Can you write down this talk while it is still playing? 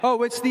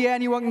Oh, it's the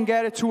Anyone Can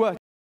Get It tour.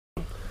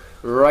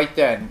 Right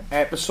then,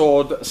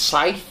 episode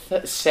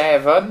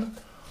 7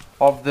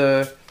 of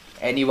the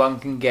Anyone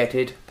Can Get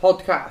It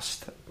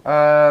podcast.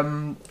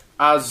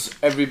 As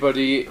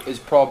everybody is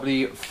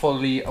probably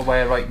fully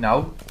aware right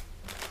now,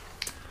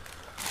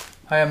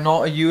 I am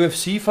not a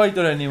UFC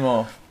fighter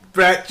anymore.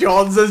 Brett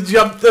Johns has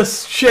jumped the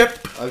ship.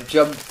 I've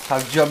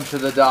jumped to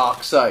the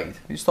dark side.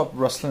 You stop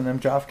rustling them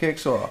draft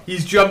kicks or?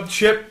 He's jumped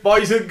ship,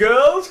 boys and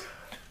girls.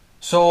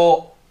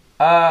 So,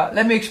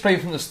 let me explain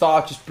from the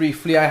start just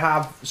briefly. I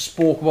have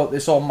spoke about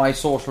this on my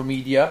social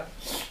media.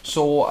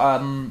 So,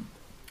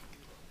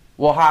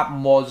 what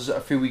happened was a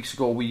few weeks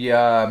ago we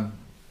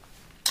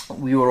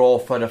were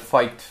offered a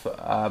fight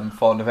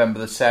for November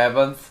the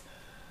 7th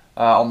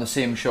on the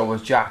same show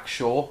as Jack's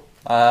show.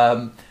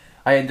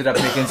 I ended up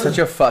making such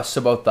a fuss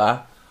about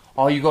that.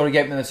 Oh, you got to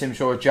get me in the same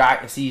show as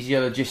Jack. It's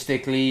easier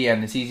logistically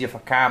and it's easier for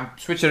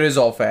camps, which it is,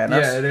 all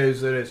fairness. Yeah, it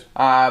is.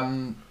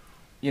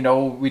 You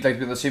know, we'd like to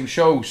be on the same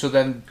show. So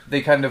then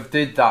they kind of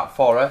did that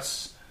for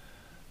us.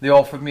 They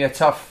offered me a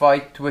tough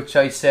fight, which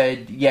I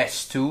said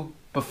yes to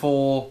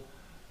before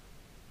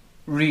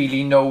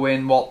really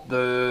knowing what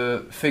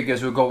the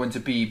figures were going to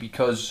be,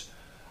 because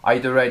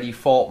I'd already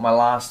fought my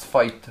last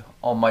fight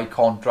on my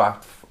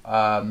contract,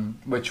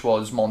 which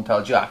was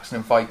Montel Jackson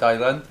in Fight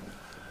Island.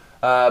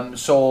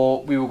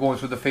 So we were going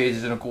through the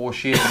phases of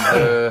negotiating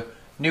the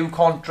new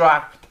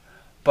contract,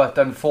 but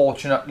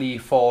unfortunately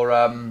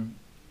for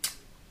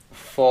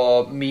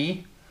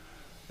me,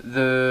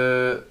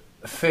 the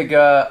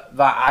figure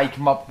that I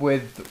came up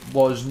with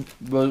was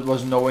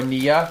nowhere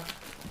near.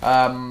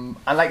 And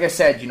like I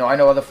said, you know, I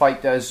know other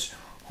fighters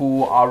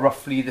who are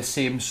roughly the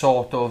same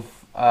sort of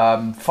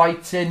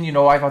fighting. You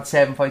know, I've had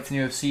 7 fights in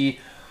UFC,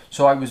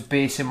 so I was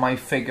basing my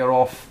figure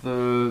off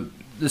the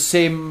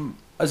same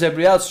as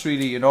everybody else,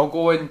 really. You know,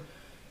 going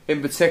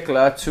in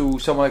particular to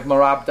someone like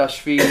Merab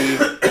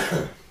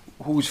Dashvili,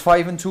 who's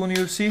 5-2 in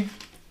UFC.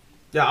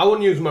 Yeah, I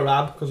wouldn't use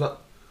Merab because I'd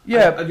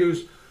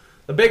use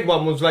the big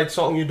one was like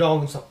Song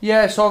Yudong and stuff.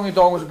 Yeah, Song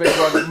Yudong was a big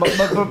one.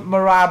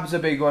 Merab's a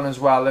big one as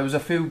well. There was a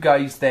few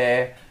guys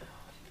there,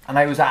 and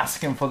I was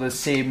asking for the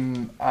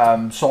same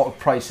sort of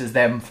price as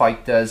them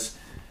fighters,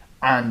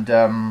 and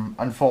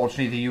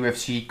unfortunately the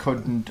UFC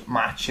couldn't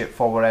match it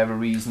for whatever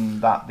reason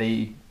that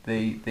they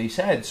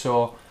said.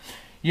 So,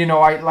 you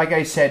know, like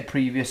I said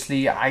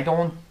previously, I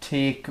don't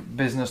take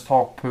business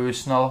talk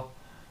personal.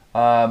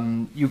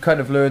 You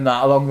kind of learn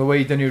that along the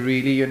way, don't you,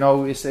 really? You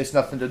know, it's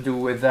nothing to do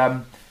with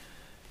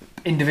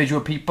individual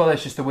people.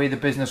 It's just the way the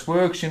business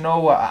works, you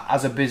know.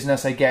 As a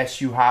business, I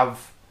guess you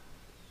have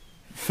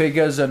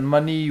figures and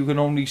money you can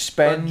only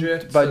spend,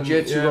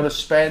 budgets you got to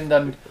spend,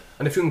 and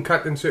if you can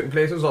cut in certain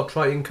places or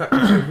try and cut in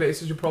certain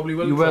places, you probably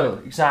will. You will,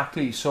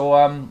 exactly. So,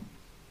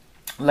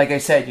 like I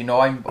said, you know,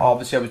 I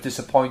was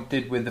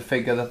disappointed with the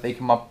figure that they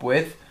come up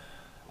with.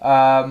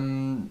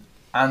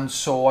 And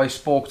so I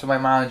spoke to my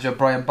manager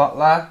Brian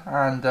Butler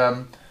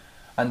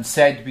and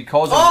said,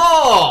 because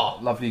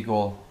of lovely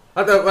goal.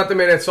 At the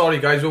minute, sorry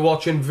guys, we're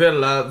watching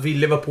Villa v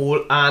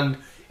Liverpool and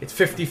it's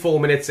 54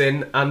 minutes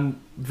in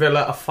and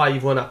Villa are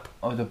 5-1 up.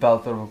 Oh, the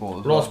belter of a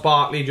goal. Ross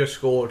Barkley just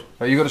scored.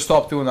 Well, you got to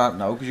stop doing that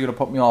now because you're going to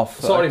put me off.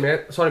 Sorry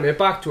mate.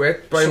 Back to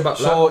it. Brian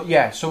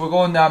Butler. So we're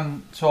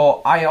going.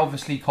 So I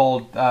obviously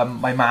called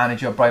my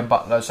manager Brian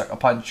Butler Sucker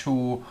Punch,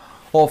 who,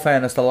 all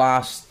fairness, the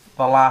last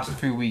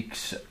few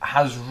weeks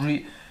has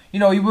you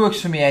know, he works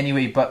for me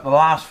anyway, but the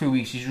last few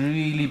weeks he's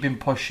really been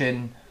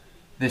pushing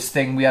this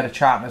thing. We had a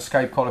chat on a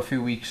Skype call a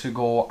few weeks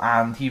ago,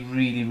 and he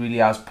really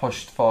has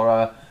pushed for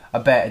a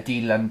better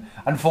deal. And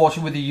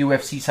unfortunately, with the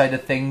UFC side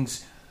of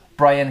things,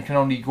 Brian can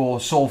only go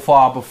so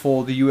far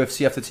before the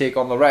UFC have to take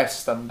on the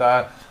rest. And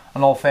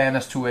in all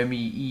fairness to him,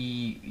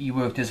 he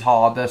worked his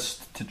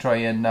hardest to try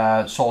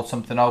and sort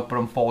something out, but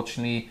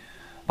unfortunately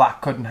that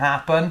couldn't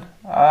happen.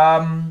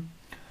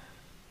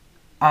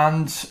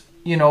 And,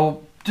 you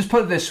know, just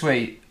put it this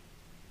way,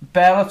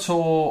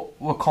 Bellator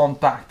were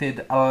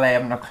contacted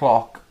 11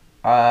 o'clock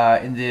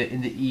in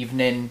the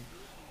evening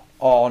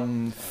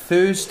on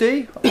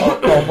Thursday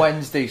or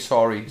Wednesday,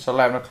 sorry. It's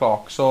 11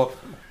 o'clock. So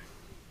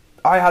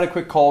I had a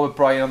quick call with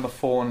Brian on the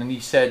phone, and he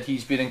said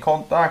he's been in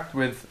contact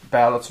with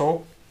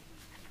Bellator,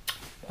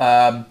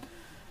 and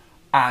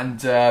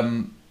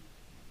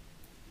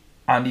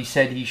he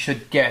said he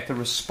should get a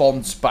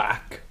response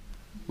back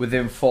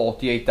within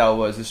 48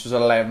 hours. This was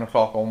 11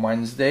 o'clock on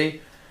Wednesday.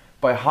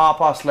 By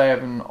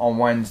 11:30 on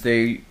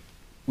Wednesday,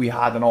 we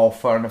had an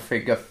offer and a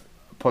figure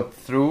put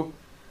through.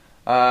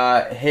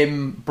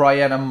 Him,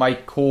 Brian and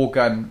Mike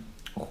Hogan,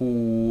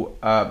 who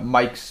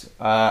Mike's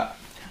a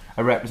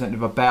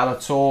representative of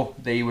Bellator,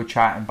 they were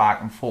chatting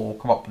back and forth,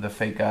 come up with a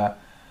figure,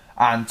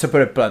 and to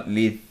put it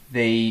bluntly,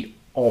 they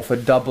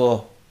offered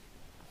double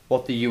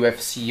what the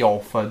UFC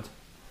offered.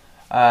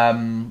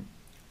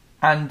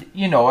 And,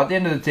 you know, at the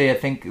end of the day, I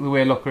think the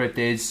way I look at it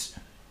is,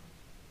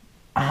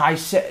 I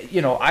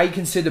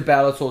consider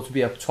Bellator to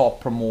be a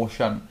top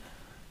promotion.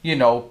 You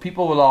know,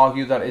 people will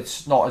argue that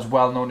it's not as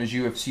well known as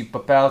UFC,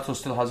 but Bellator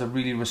still has a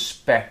really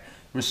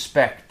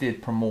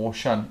respected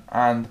promotion.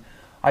 And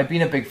I've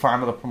been a big fan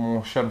of the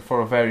promotion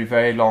for a very,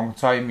 very long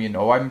time. You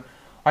know, I'm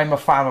a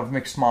fan of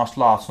mixed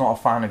martial arts, not a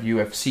fan of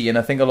UFC, and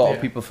I think a lot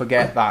of people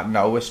forget that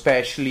now.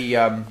 Especially,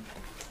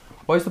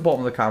 why is the bottom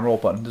of the camera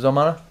open? Does that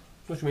matter?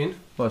 What do you mean?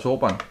 Well, it's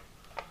open.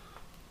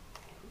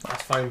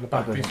 That's fine. The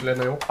back piece let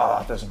know.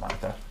 That doesn't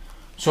matter.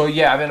 So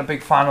yeah, I've been a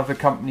big fan of the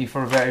company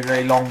for a very,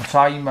 very long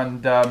time,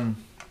 and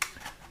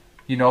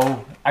you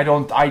know,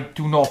 I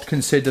do not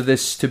consider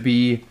this to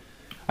be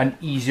an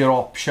easier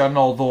option,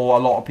 although a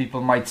lot of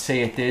people might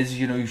say it is.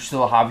 You know, you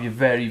still have your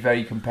very,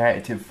 very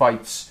competitive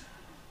fights,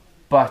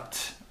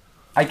 but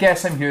I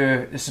guess I'm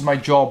here. This is my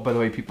job, by the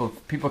way. People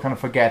kind of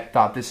forget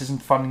that this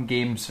isn't fun and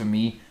games for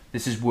me.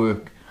 This is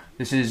work.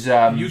 This is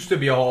It used to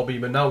be a hobby,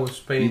 but now it's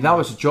paid. Now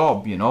it's a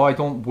job. You know, I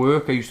don't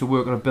work. I used to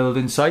work on a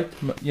building site.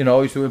 You know,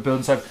 I used to work on a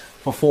building site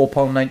for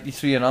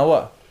 £4.93 an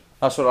hour.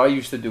 That's what I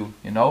used to do.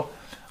 You know,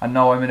 and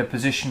now I'm in a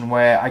position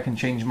where I can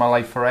change my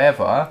life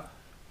forever.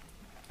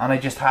 And I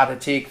just had to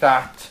take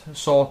that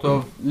sort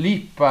of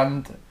leap.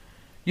 And,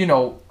 you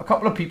know, a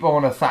couple of people I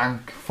want to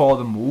thank for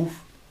the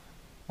move.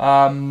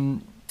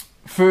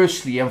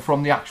 Firstly, and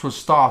from the actual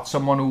start,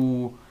 someone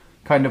who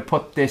kind of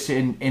put this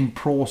in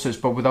process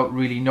but without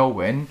really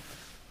knowing,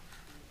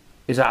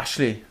 is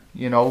Ashley.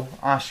 You know,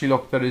 Ashley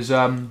looked at his...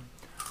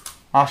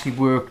 Ashley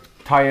worked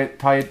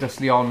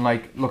tirelessly on,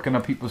 like, looking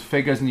at people's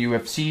figures in the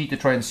UFC to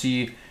try and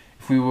see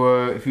if we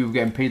were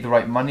getting paid the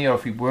right money or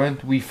if we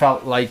weren't. We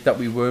felt like that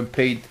we weren't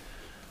paid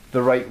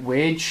the right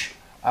wage,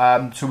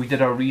 so we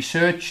did our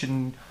research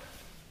and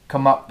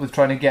come up with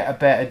trying to get a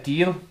better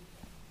deal.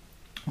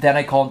 Then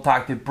I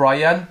contacted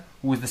Brian,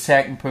 who was the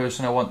second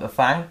person I want to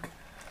thank,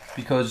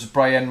 because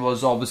Brian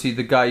was obviously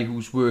the guy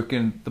who's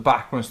working the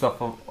background stuff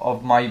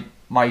of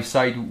my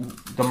side,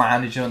 the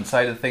management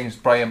side of things.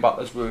 Brian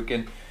Butler's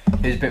working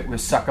his bit with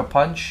Sucker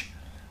Punch.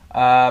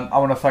 I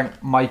want to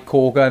thank Mike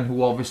Corgan,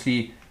 who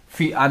obviously,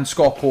 and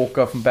Scott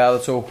Coker from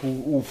Bellator,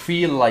 who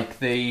feel like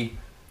they...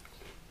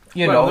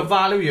 You know, they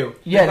value you.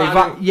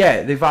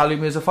 They value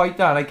me as a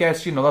fighter, and I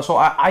guess, you know, that's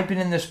what I've been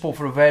in this sport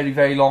for a very,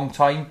 very long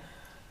time,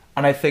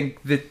 and I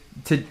think that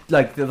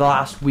the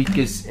last week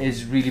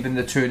is really been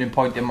the turning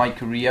point in my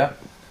career.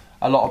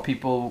 A lot of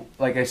people,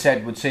 like I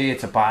said, would say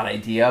it's a bad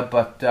idea,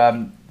 but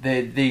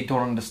they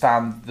don't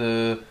understand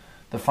the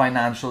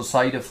financial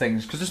side of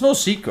things, because there's no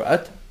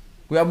secret.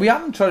 We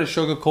haven't tried to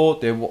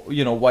sugarcoat it.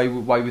 You know, why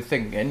we're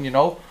thinking. You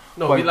know.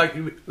 No, like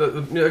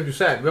you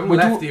said,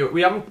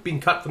 we haven't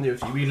been cut from the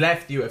UFC. We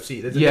left the UFC.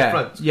 There's a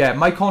difference. Yeah,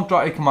 my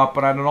contract had come up,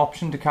 and I had an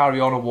option to carry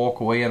on or walk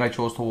away, and I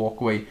chose to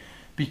walk away,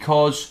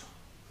 because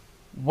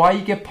why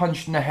get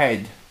punched in the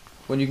head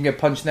when you can get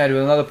punched in the head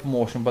with another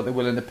promotion, but they're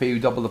willing to pay you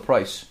double the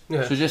price?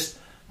 Yeah. So just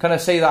kind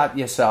of say that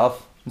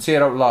yourself and say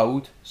it out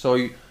loud. So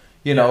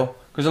you know,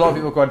 because a lot of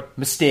people are going,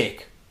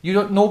 mistake.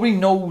 Nobody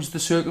knows the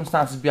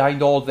circumstances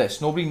behind all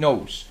this. Nobody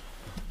knows.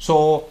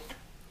 So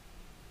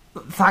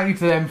thank you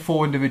to them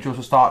 4 individuals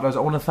for starters. I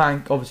want to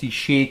thank obviously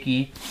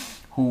Shaky,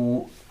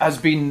 who has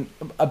been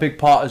a big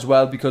part as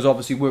well, because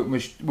obviously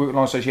working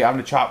alongside Shaky,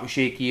 having a chat with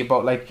Shaky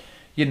about, like,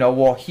 you know,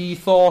 what he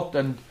thought,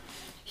 and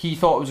he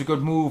thought it was a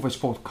good move. I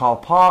spoke to Carl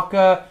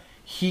Parker.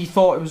 He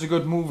thought it was a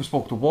good move. I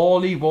spoke to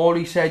Wally.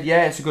 Wally said,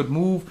 yeah, it's a good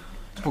move.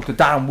 I spoke to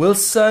Dan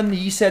Wilson.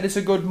 He said it's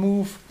a good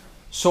move.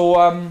 So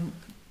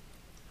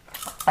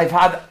I've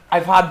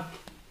had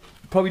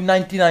probably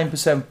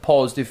 99%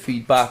 positive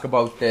feedback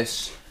about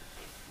this.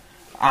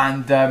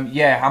 And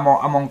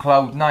I'm on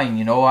cloud 9.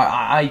 You know,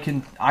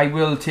 I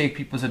will take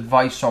people's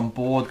advice on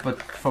board,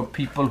 but for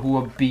people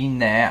who have been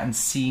there and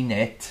seen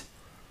it,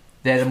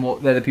 they're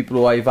the people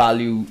who I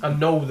value and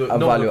know the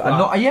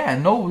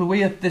know the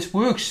way that this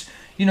works.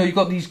 You know, you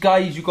got these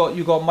guys. You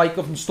got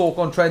Michael from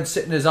Stoke-on-Trent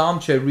sitting in his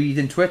armchair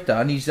reading Twitter,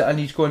 and he's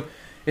going,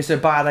 it's a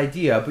bad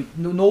idea, but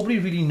nobody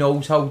really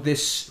knows how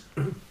this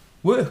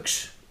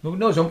works. Nobody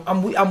knows,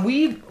 and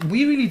we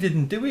really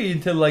didn't do it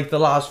until like the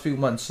last few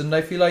months, and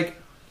I feel like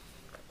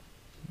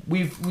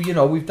we've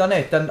done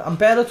it, and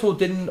Bellator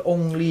didn't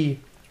only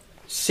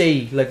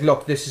say, like,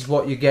 look, this is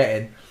what you're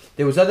getting.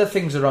 There was other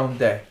things around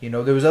there, you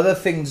know, there was other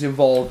things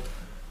involved,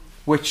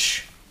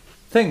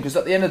 because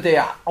at the end of the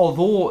day,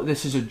 although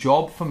this is a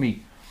job for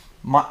me,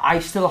 I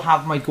still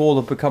have my goal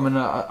of becoming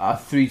a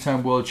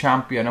 3-time world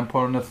champion and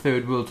putting a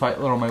 3rd world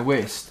title on my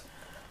waist.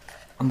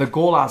 And the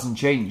goal hasn't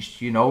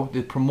changed, you know.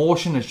 The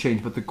promotion has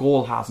changed, but the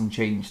goal hasn't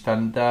changed.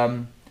 And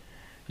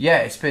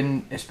it's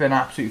been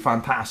absolutely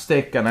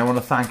fantastic. And I want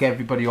to thank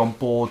everybody on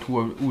board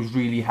who's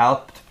really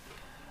helped.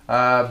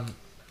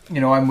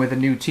 You know, I'm with a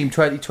new team.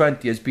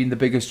 2020 has been the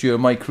biggest year of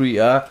my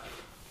career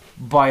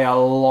by a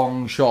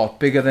long shot,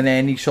 bigger than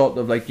any sort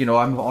of, like, you know,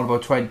 I'm on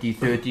about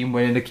 2013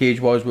 winning the Cage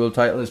Warriors world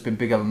title. It's been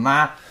bigger than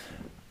that,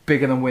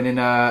 bigger than winning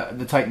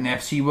the Titan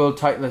FC world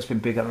title. It's been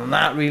bigger than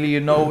that, really.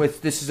 You know,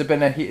 this is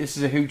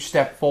a huge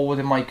step forward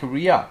in my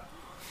career.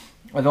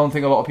 I don't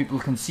think a lot of people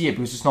can see it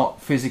because it's not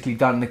physically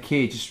done in the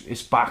cage.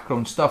 It's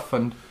background stuff,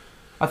 and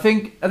I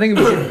think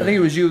it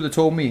was you that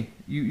told me.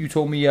 You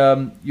told me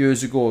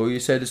years ago. You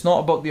said it's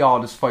not about the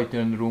hardest fighter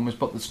in the room. It's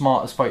about the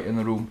smartest fighter in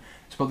the room.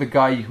 It's about the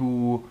guy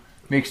who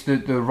makes the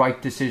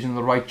right decision,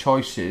 the right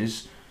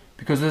choices,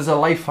 because there's a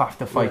life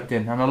after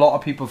fighting, and a lot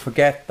of people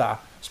forget that,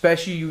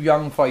 especially you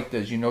young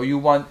fighters. You know, you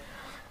want,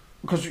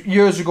 because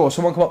years ago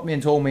someone come up to me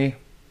and told me,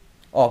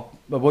 "Oh,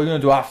 what are you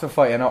going to do after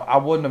fight?" And I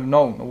wouldn't have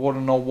known. I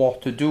wouldn't know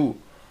what to do.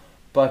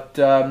 But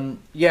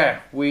yeah,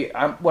 we're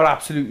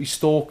absolutely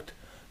stoked.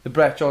 The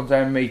Brett Johns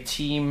MMA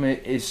team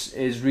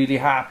is really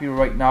happy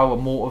right now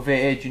and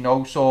motivated. You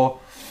know, so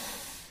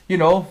you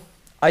know,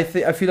 I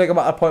feel like I'm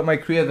at a point in my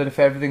career that if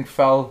everything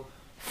fell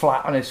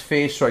flat on its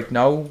face right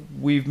now,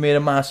 we've made a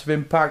massive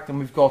impact and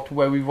we've got to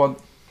where we want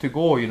to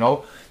go. You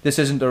know, this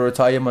isn't a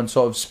retirement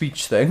sort of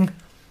speech thing.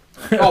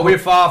 Oh, we're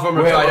far from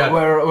retired.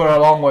 We're a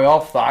long way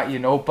off that, you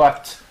know.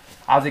 But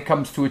as it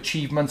comes to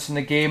achievements in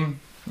the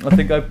game, I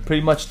think I've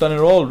pretty much done it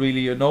all,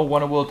 really. You know,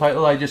 won a world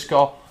title. I just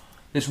got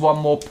this one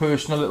more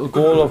personal little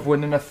goal of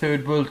winning a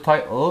third world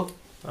title.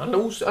 And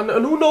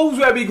who knows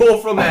where we go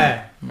from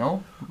there?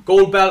 No,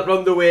 Gold belt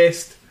round the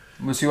waist.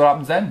 we'll see what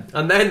happens then.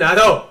 And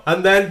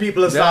then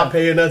people will start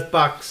paying us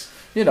backs.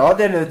 You know, at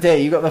the end of the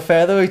day, you got the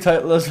featherweight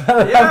title as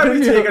well. Yeah, we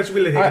take us.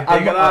 We'll take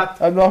that.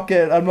 I'm not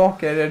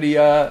getting any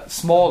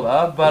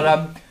smaller,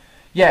 but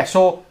yeah.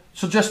 So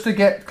just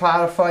to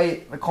clarify,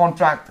 the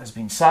contract has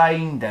been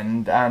signed,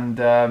 and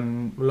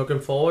We're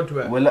looking forward to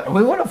it.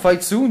 we want to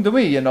fight soon, do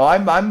we? You know,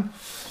 I'm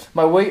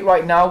my weight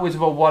right now is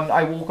about one.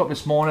 I woke up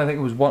this morning. I think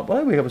it was one. What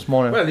did I wake up this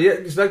morning? Well, yeah,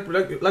 it's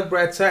like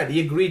Brett said, he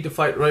agreed to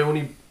fight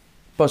Raoni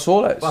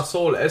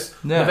Barsoles.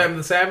 Yeah.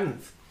 November the 7th.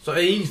 So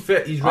he's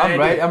fit. He's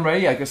ready. I'm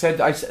ready. Like I said,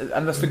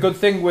 and that's the good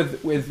thing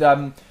with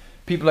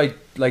people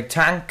like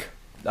Tank,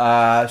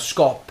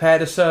 Scott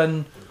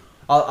Pedersen.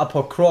 I'll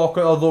put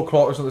Crocker, although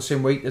Crocker's not the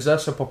same weight as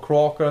us. I'll put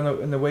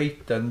Crocker in the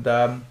weight,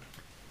 and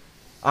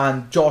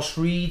Josh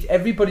Reed.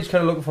 Everybody's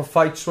kind of looking for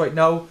fights right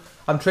now.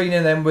 I'm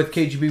training them with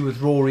KGB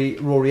with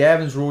Rory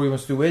Evans. Rory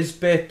wants to do his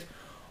bit.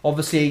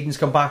 Obviously, Aiden's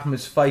come back from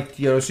his fight,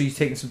 you know, so he's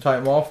taking some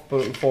time off. But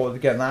looking forward to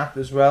getting that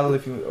as well.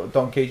 If you're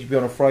done KGB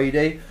on a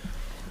Friday.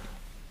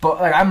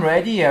 But like, I'm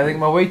ready. I think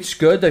my weight's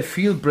good. I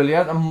feel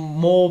brilliant. I'm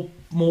more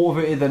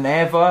motivated than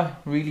ever.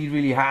 Really,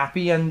 really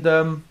happy, and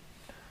we'll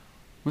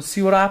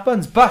see what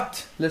happens.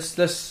 But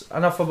let's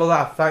enough about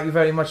that. Thank you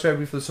very much,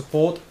 everybody, for the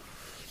support.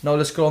 Now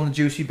let's go on the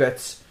juicy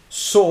bits.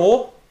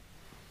 So,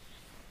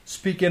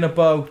 speaking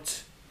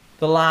about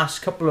the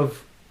last couple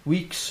of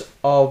weeks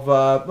of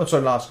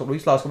last couple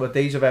of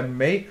days of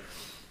MMA,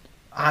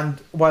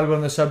 and while we're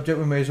on the subject,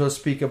 we may as well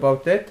speak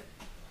about it.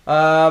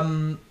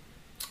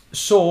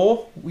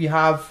 So we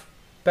have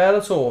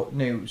Bellator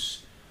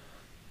news.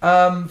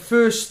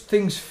 First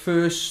things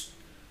first,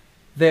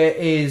 there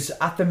is,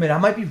 at the minute, I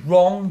might be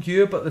wrong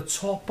here, but the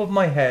top of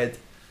my head,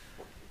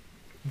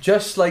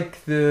 just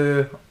like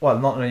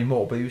not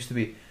anymore, but there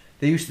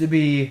used to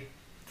be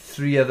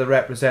 3 other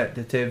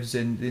representatives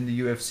in the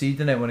UFC,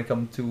 didn't it, when it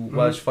comes to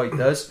Welsh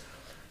fighters,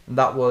 and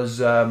that was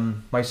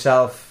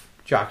myself,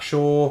 Jack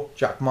Shaw,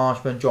 Jack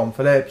Marshman, John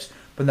Phillips,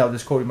 but now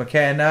there's Corey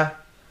McKenna.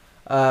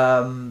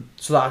 So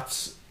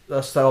that's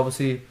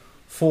obviously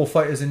 4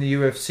 fighters in the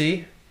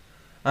UFC,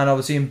 and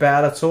obviously in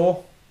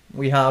Bellator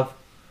we have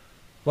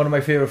one of my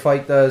favourite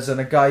fighters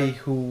and a guy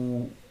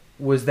who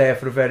was there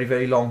for a very,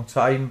 very long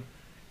time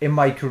in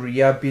my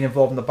career, being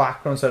involved in the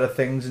background side of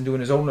things and doing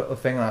his own little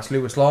thing, and that's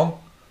Lewis Long.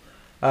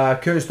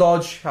 Curtis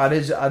Dodge had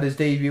his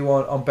debut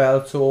on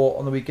Bellator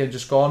on the weekend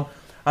just gone,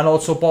 and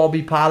also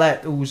Bobby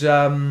Pallett, who's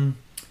meant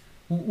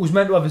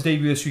to have his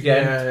debut this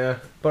weekend. Yeah.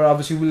 But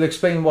obviously we'll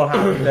explain what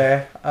happened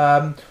there.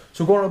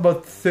 So going on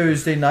about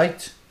Thursday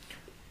night.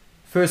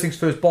 First things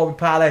first, Bobby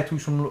Pallett,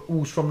 who's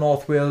from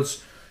North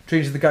Wales,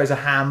 trains with the guys at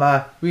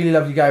Hammer. Really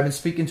lovely guy. I've been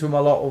speaking to him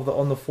a lot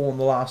on the phone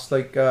the last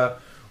week or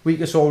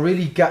so.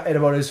 Really gutted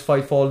about his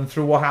fight falling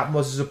through. What happened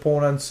was his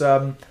opponent's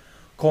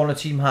corner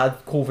team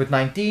had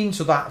COVID-19,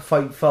 so that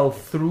fight fell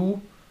through.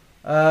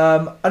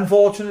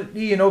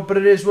 Unfortunately, you know, but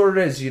it is what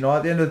it is. You know,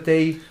 at the end of the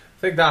day,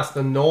 I think that's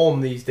the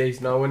norm these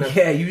days now, isn't it?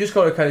 yeah, you just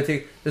got to kind of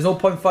take. There's no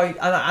point fight,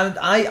 and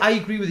I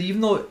agree with you.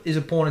 Even though his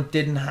opponent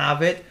didn't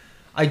have it,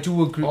 I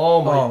do agree.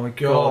 Oh my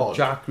God,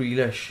 Jack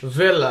Grealish.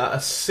 Villa are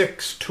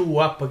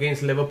 6-2 up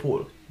against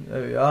Liverpool.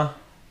 There we are.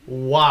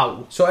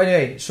 Wow. So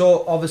anyway,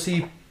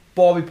 obviously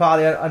Bobby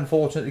Pallett,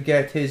 unfortunate to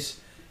get his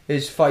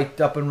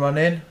fight up and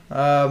running,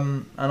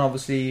 and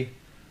obviously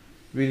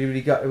really,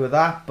 really gutted with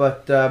that.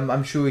 But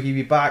I'm sure he'll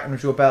be back, and I'm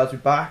sure Bellator will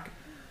be back.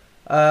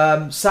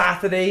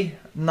 Saturday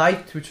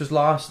night, which was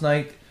last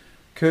night,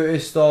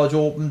 Curtis Dodge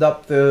opened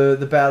up the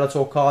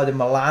Bellator card in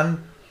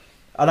Milan,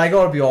 and I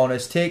gotta be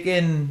honest,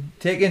 taking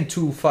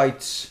 2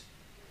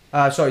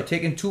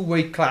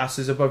 weight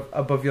classes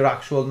above your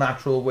actual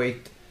natural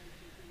weight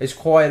is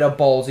quite a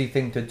ballsy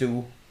thing to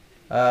do.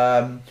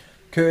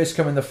 Curtis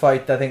come in the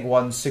fight, I think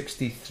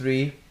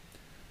 163.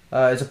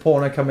 His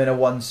opponent come in at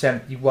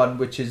 171,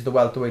 which is the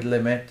welterweight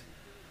limit.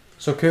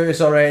 So Curtis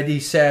already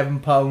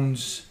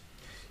 £7.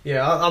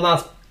 Yeah, and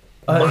that's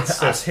massive.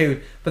 That's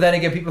huge. But then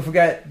again, people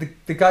forget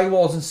the guy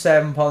wasn't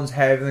 £7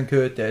 heavier than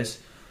Curtis,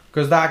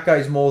 because that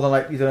guy's more than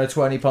likely done a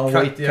 £20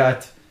 weight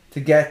cut to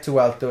get to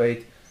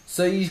welterweight.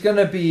 So he's going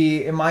to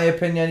be, in my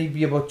opinion, he'd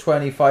be about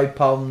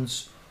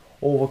 £25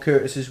 over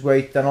Curtis's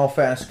weight. Then, all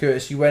fairness,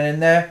 Curtis, you went in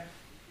there,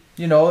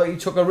 you know, he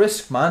took a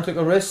risk, man. Took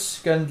a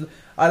risk, and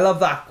I love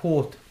that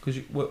quote because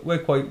we're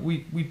quite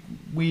we've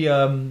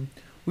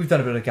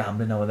done a bit of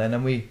gambling now and then,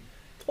 and we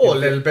a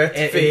little bit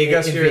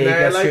Vegas here and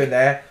there, like. here and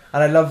there.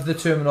 And I love the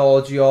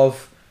terminology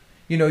of,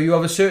 you know, you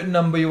have a certain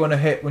number you want to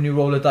hit when you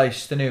roll a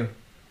dice, don't you?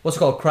 What's it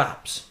called?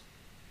 Craps.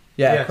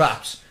 Yeah, Yes.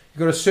 craps. You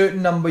got a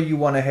certain number you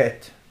want to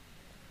hit.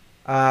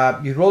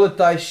 You roll a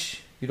dice,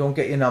 you don't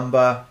get your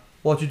number.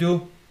 What do you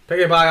do? Pick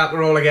it back up and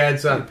roll again, You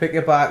son. pick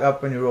it back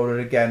up and you roll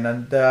it again.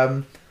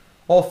 And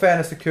all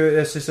fairness to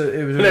Curtis,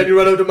 it was And then you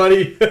run out of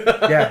money.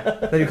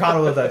 yeah, then you can't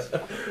roll the dice.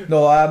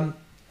 No,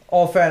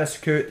 all fairness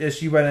to Curtis,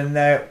 he went in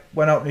there,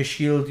 went out in his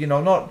shield, you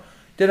know,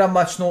 didn't have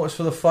much notice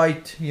for the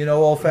fight, you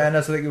know, all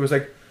fairness. I think it was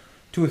like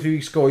 2 or 3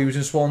 weeks ago, he was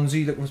in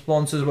Swansea looking for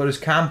sponsors about his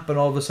camp, and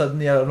all of a sudden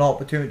he had an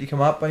opportunity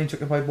come up and he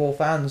took it by both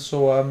hands.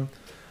 So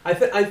I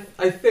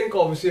think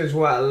obviously as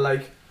well,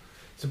 like,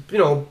 so, you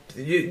know,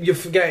 you're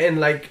forgetting,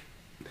 like,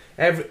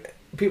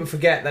 people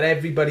forget that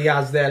everybody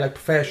has their, like,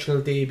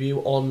 professional debut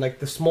on, like,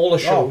 the smaller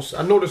shows.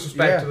 And no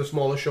disrespect to the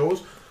smaller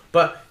shows,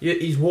 but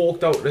he's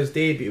walked out on his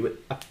debut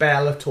at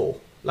Bellator.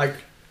 Like,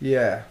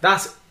 yeah,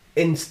 that's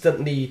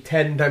instantly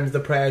 10 times the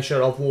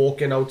pressure of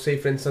walking out, say,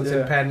 for instance,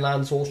 in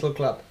Penland Social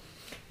Club.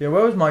 yeah.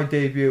 Where was my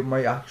debut?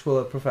 My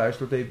actual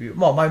professional debut?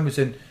 Well, mine was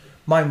in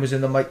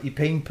the Mighty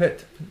Pain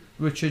Pit,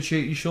 Richard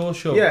Shaky Shaw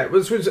show. Yeah,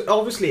 which was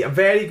obviously a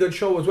very good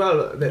show as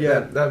well.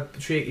 The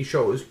Shaky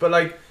shows, but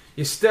like,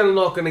 you're still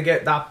not going to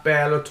get that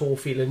Bellator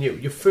feeling.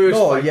 Your first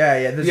fight,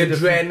 there's the a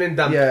different- adrenaline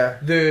dump, yeah.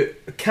 the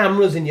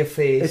cameras in your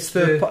face. It's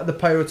the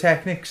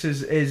pyrotechnics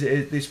is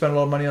they spend a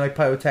lot of money on like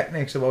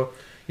pyrotechnics about,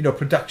 you know,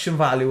 production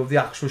value of the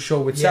actual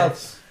show itself,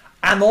 Yes.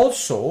 and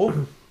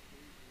also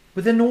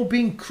with there no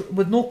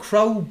with no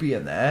crowd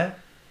being there,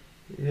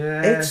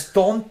 Yeah, it's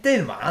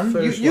daunting, man.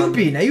 First You've one.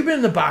 been there, you've been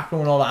in the back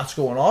room and all that's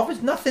going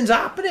off. Nothing's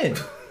happening.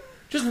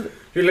 Just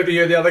you look at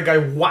you, the other guy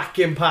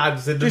whacking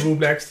pads in the room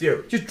next to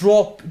you. just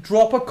drop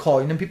a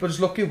coin and people just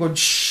look at you going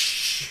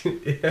shh.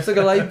 It's like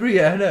a library,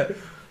 isn't it?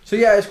 So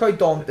yeah, it's quite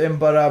daunting,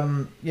 but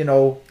you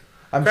know,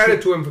 I'm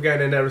Credit to him for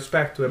getting in there,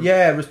 respect to him.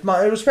 Yeah,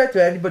 respect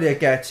to anybody that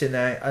gets in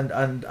there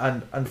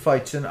and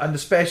fights, and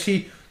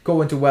especially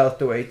going to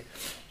welterweight.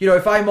 You know,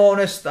 if I'm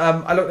honest,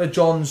 I looked at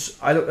John's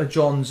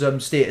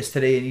status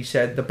today, and he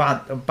said the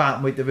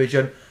bantamweight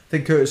division. I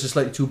think Curtis is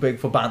slightly too big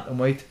for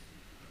bantamweight.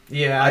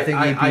 Yeah, I think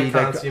he'd I be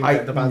can't like- see him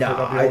getting the banter.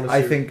 nah, I'll be honest I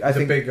with you. think- He's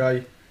a big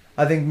guy.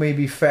 I think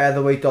maybe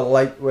featherweight or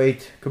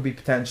lightweight could be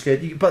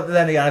potentially. But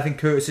then again, I think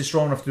Curtis is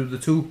strong enough to do the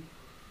two.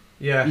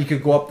 Yeah, He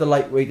could go up the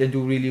lightweight and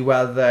do really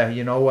well there,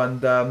 you know,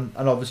 and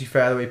obviously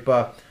featherweight.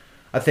 But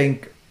I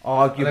think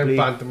I think arguably,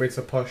 bantamweight's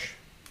a push.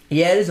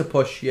 yeah, it is a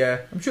push. Yeah,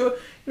 I'm sure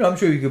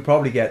he could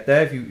probably get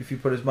there if you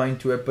put his mind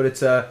to it. But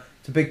it's a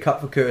big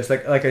cut for Curtis.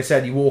 Like I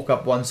said, he woke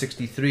up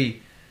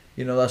 163.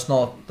 You know, that's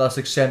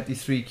like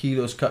 73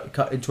 kilos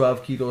cut in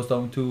 12 kilos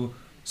down to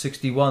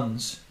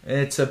 61s.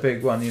 It's a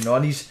big one, you know.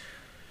 And he's,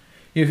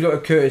 if you look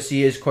at Curtis,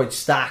 he is quite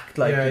stacked.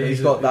 Like, Yeah, you know,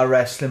 he's got that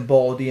wrestling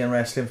body and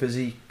wrestling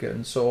physique,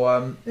 and so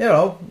you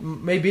know,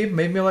 maybe I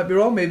might be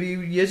wrong. Maybe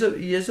he is a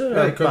he could,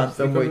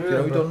 bantamweight. You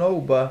know, we but- don't know,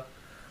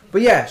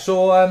 but yeah.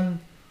 So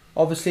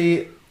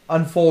obviously,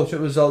 unfortunate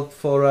result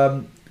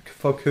for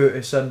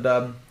Curtis, and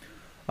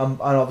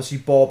obviously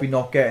Bobby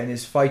not getting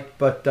his fight.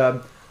 But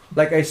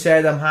like I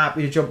said, I'm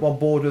happy to jump on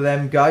board with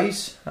them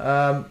guys.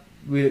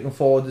 Really looking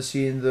forward to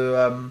seeing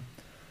the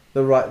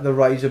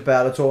rise of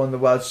Bellator and the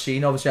world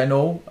scene. Obviously, I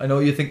know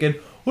you're thinking,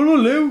 oh no,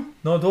 Lou.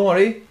 No, don't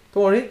worry.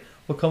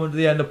 We're coming to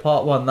the end of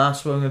part 1.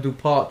 That's why I'm going to do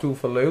part 2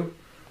 for Lou.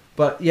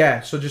 But yeah,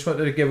 so just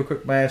wanted to give a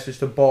quick message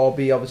to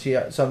Bobby. Obviously,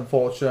 it's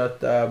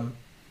unfortunate,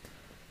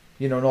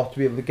 you know, not to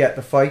be able to get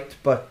the fight,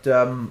 but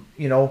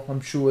you know, I'm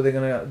sure they're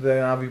gonna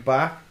have you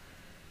back.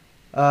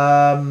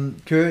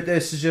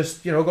 Curtis is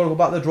just, you know, got to go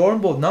back to the drawing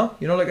board now.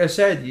 You know, like I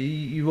said,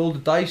 you rolled the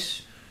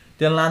dice,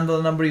 didn't land on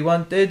the number he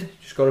wanted.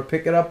 Just got to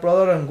pick it up,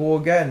 brother, and go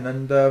again.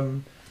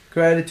 And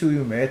credit to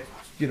you, mate.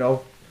 You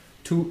know,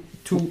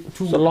 It's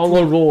a long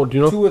old road,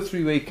 you know. 2 or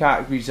 3 weight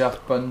categories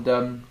up,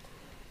 and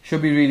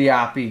should be really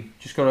happy.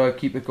 Just gotta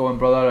keep it going,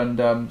 brother,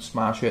 and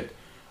smash it.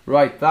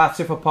 Right, that's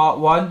it for part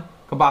 1.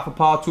 Come back for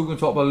part 2. We're gonna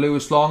talk about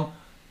Lewis Long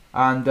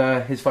and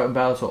his fight in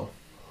Bellator.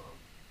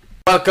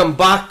 Welcome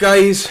back,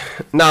 guys.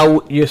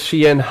 Now you're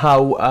seeing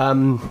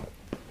how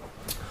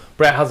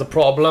Brett has a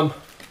problem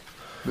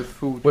With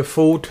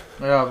food.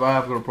 Yeah, I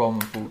have got a problem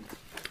with food.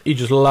 he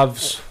just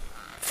loves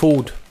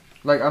food.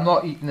 Like, I'm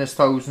not eating this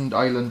Thousand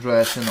Island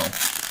dressing, no.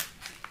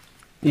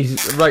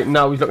 He's right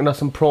now. He's looking at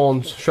some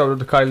prawns. Shout out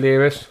to Kyle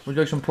Davis. Would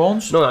you like some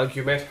prawns? No, thank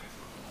you, mate.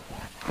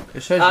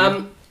 It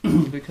says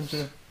you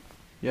consider.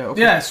 Yeah,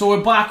 okay. Yeah, so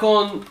we're back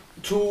on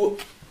to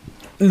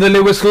the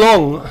Lewis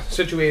Long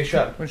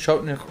situation. I'm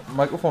shouting your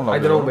microphone I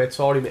like don't know, mate.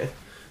 Sorry, mate.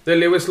 The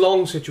Lewis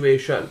Long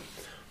situation.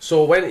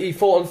 So when he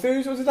fought on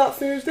Thursday, was it that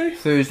Thursday?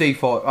 Thursday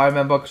fought. I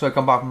remember because I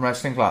come back from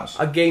wrestling class.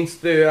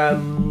 Against the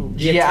Italian.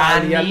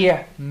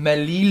 Gianni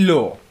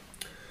Melillo.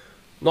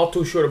 Not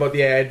too sure about the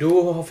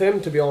hairdo of him,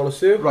 to be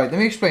honest with you. Right, let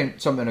me explain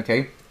something,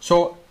 okay?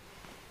 So,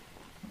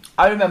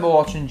 I remember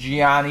watching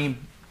Gianni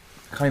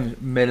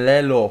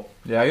Melillo.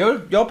 Yeah,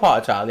 you're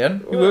part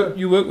Italian.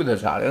 You work with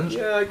Italians.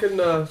 Yeah, I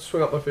can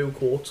swing up a few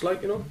quotes,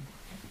 like, you know.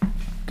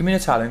 Give me an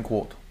Italian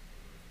quote.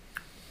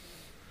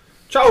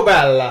 Ciao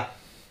bella.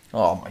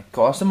 Oh my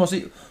god, that's the most.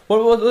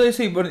 What do they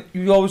say? But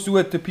you always do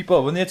it to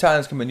people when the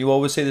Italians come in. You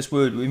always say this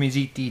word. It means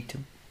eat. Eat.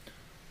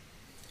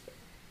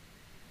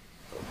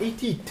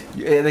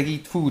 Yeah, like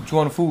eat food. Do you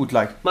want food?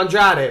 Like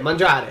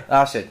Mangiare.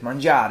 that's it.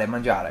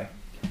 Mangiare.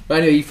 But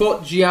anyway, he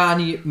fought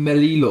Gianni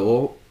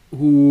Melillo,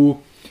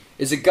 who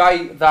is a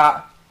guy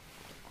that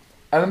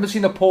I remember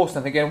seeing a post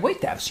and thinking,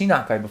 wait, I've seen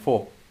that guy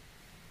before.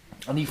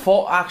 And he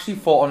actually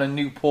fought on a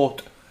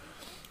Newport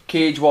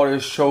Cage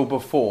Warriors show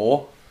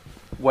before,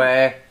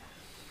 where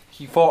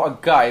he fought a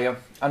guy.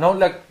 I know,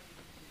 like,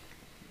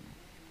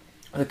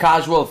 the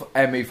casual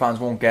MMA fans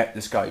won't get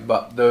this guy,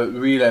 but the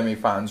real MMA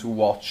fans who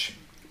watch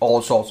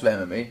all sorts of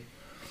MMA,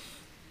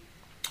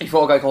 he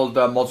fought a guy called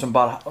Modson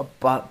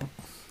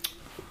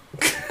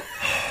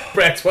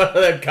Brett's one of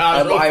them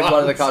casual fans. I'm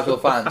one of the casual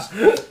fans.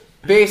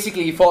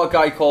 Basically, he fought a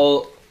guy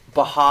called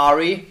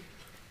Bahari,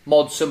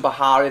 Modson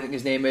Bahari, I think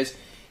his name is.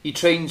 He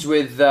trains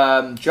with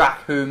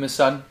Jack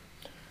Hermansson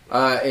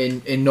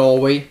in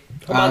Norway.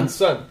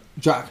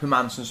 Jack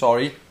Hermansson,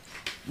 sorry.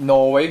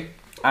 Norway.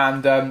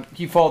 And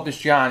he fought this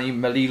Gianni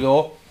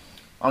Melillo.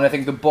 And I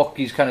think the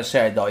bookies kind of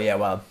said, oh yeah,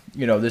 well,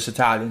 you know, this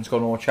Italian's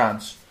got no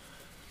chance.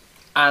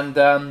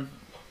 And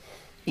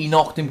he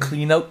knocked him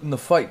clean out in the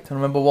fight. I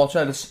remember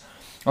watching this.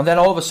 And then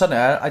all of a sudden,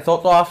 I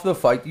thought after the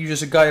fight, he was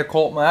just a guy that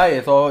caught my eye.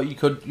 I thought he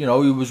could, you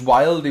know, he was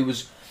wild, he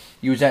was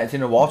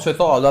entertaining to watch. So I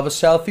thought I'd have a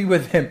selfie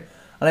with him.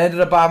 And I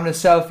ended up having a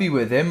selfie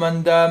with him.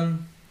 And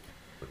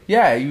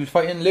yeah, he was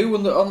fighting Lou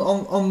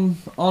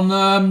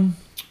on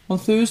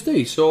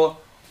Thursday. So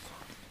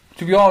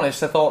to be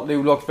honest, I thought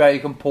Lou looked very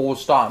composed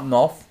starting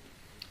off.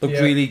 Looked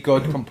really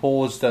good,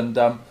 composed, and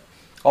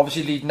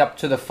obviously leading up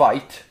to the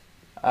fight,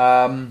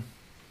 I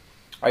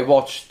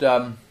watched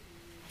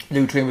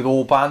Lou train with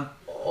Orban.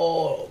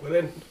 Oh,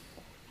 brilliant.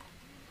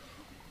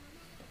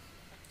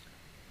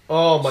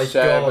 Oh my 7-2.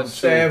 god,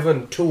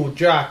 7-2,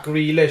 Jack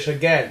Grealish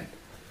again.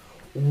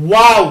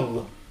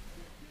 Wow!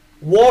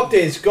 What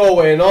is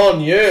going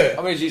on here?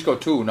 I mean, he's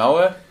got 2 now,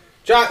 eh?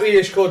 Jack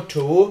Grealish got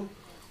 2.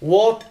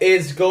 What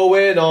is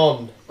going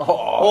on?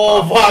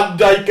 Oh, Van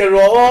Dijk and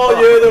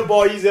yeah, the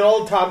boys, they're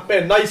all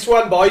tamping. Nice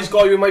one, boys.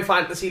 Got you in my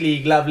fantasy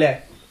league, lovely.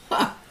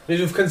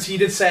 You've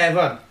conceded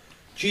 7.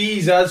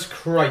 Jesus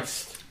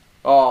Christ.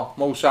 Oh,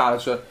 Mo Salah.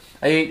 So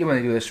I hate it when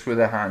they do this with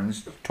their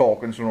hands,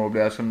 talking so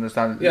nobody else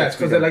understands. Yeah, it's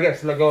because they're like,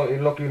 it's like, oh,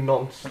 you look, you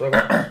nonce. Like,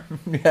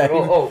 Yeah,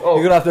 oh.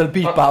 you're gonna have to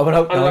beat that one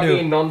out now.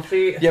 Unlucky nonce.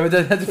 Yeah,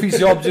 but that's the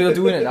piece of object of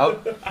doing it now.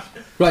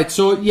 Right,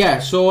 so yeah,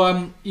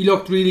 he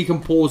looked really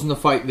composed in the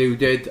fight Lou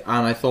did,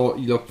 and I thought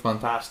he looked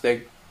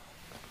fantastic.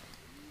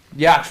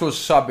 The actual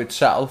sub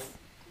itself,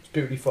 It's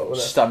beautiful, isn't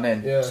it?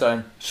 stunning. Yeah.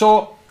 Stunning.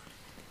 So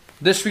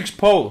this week's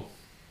poll.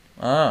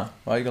 Why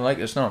are you gonna like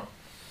this now?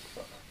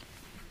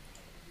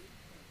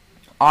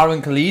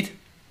 Aaron Khalid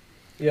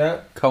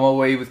Yeah. come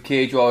away with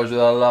Cage Warriors with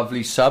a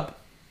lovely sub.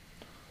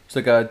 It's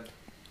like a,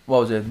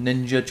 what was it,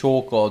 ninja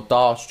choke or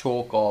dash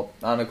choke or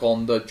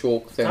anaconda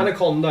choke thing.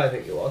 Anaconda, I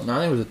think it was. No, I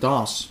think it was a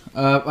DAS.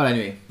 Well,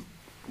 anyway,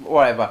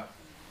 whatever.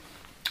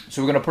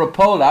 So we're going to put a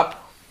poll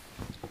up.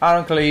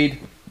 Aaron Khalid,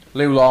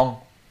 Lou Long,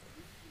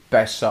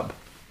 best sub.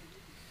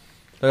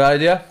 The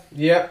idea?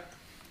 Yeah.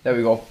 There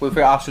we go.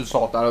 I should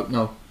sort that out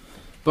now.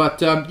 But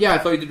yeah, I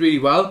thought he did really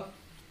well.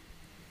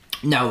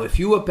 Now, if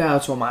you were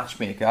Bellator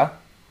matchmaker,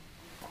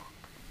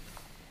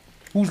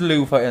 who's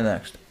Lou fighting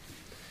next?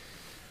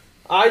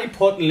 I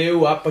put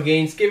Lou up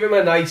against, give him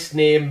a nice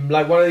name,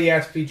 like one of the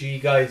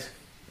SPG guys.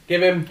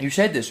 Give him... You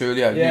said this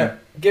earlier, Yeah.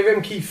 Give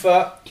him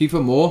Kiefer.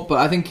 Kiefer Moore,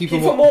 but I think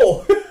Kiefer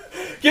Moore.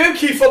 Give him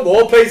Kiefer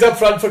Moore, plays up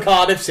front for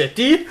Cardiff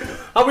City,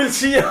 and we'll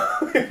see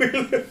how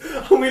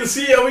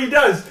he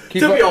does.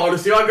 To be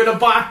honest, I'm gonna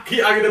back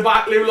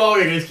Lou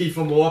Long against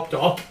Kiefer Moore up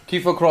top.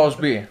 Kiefer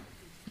Crosby.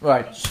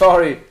 Right,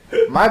 sorry.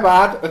 My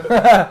bad.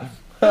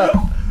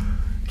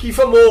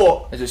 Kiefer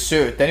Moore. There's a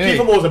suit, anyway.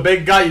 Kiefer Moore's a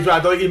big guy, I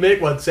don't think he'd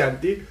make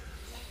 170.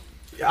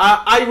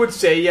 I would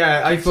say,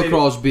 yeah. I'd Kiefer say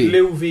Crosby.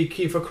 Lou v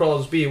Kiefer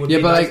Crosby would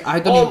be but nice. like, I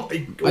don't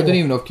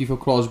even know if Kiefer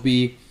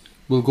Crosby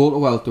will go to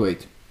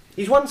welterweight.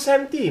 He's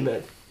 170,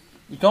 man.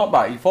 He's not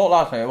bad. He fought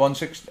last night at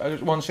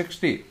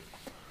 160.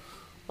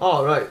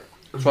 Oh, right.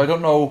 So I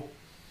don't know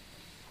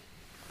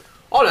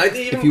Alright,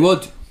 if you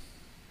would.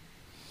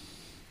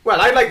 Well,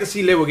 I'd like to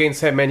see Lou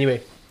against him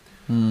anyway.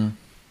 Do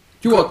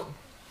you what?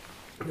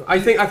 I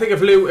think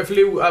if Lou,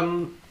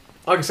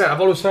 like I said,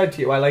 I've always said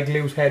to you, I like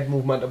Lou's head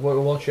movement. I've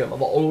watched him.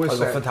 I've always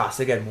said.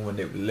 Fantastic head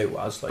movement Lou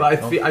has.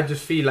 Like, But I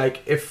just feel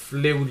like if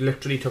Lou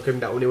literally took him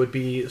down, it would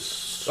be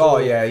so... Oh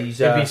yeah,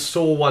 it'd be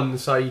so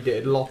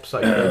one-sided,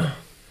 lopsided.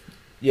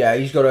 Yeah,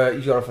 he's got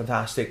a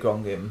fantastic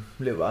ground game.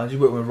 Lou, and he's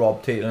working with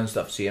Rob Taylor and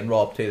stuff. And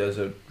Rob Taylor's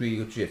a really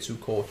good jiu-jitsu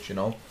coach, you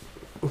know.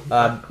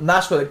 And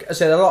that's what I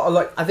said. A lot of,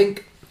 like, I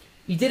think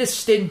he did a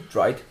stint,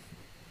 right,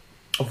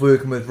 of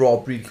working with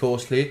Rob really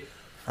closely,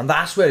 and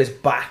that's where his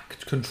back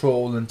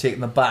control and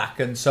taking the back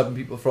and subbing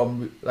people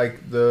from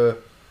like the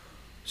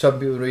some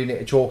people reading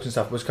it jokes and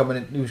stuff he was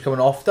coming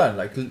often.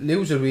 Like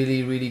Lew's a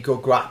really, really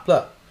good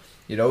grappler,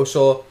 you know.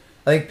 So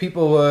I think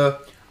people were.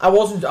 I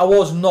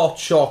was not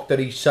shocked that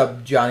he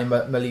subbed Gianni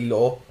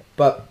Melillo,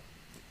 but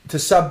to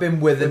sub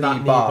him with a knee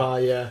bar,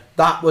 yeah,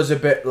 that was a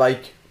bit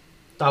like.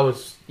 That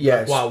was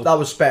wow. That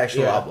was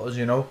special. Yeah. That was,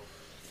 you know.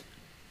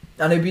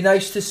 And it'd be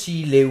nice to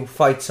see Lew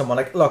fight someone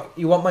like. Look,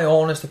 you want my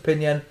honest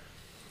opinion?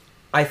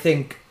 I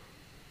think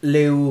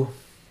Lew.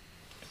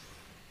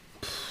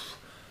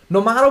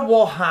 No matter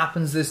what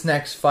happens this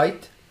next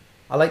fight,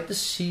 I like to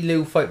see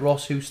Lew fight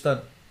Ross Houston.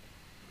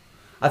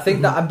 I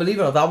think that, and believe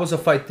it or not, that was a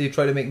fight they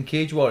tried to make in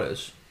Cage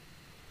Warriors.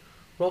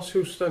 Ross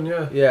Houston,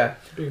 yeah. Yeah.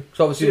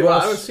 So obviously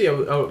I would see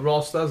how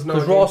Ross does now.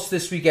 Because Ross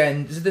this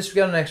weekend, is it this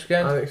weekend or next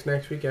weekend? I think it's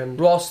next weekend.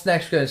 Ross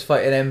next weekend is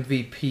fighting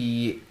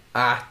MVP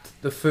at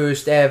the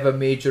first ever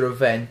major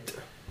event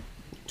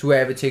to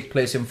ever take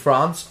place in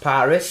France,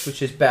 Paris,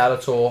 which is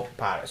Bellator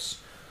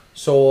Paris.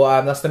 So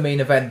that's the main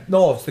event.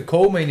 No, it's the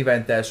co-main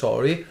event there,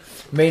 sorry.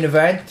 Main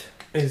event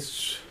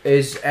is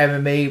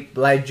MMA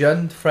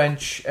legend,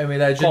 French MMA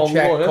legend,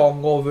 Czech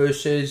Congo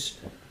versus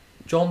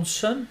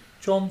Johnson?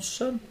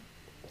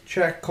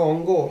 Czech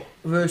Congo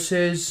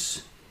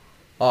versus...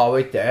 Oh,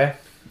 wait there.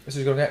 This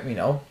is going to get me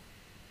now.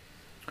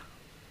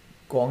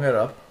 Go on, get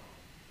up.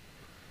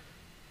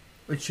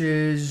 Which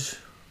is...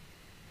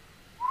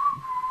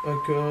 a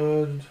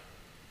good...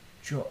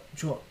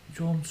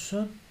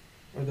 Johnson?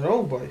 I don't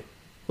know, boy.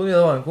 Go on the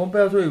other one. Go on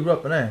Bellator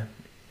Europe, innit?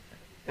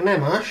 And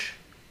then Ash.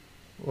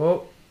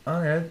 Oh,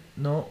 hang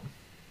on.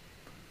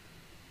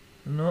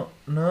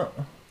 No.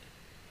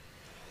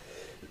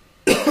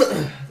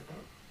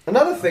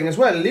 Another thing as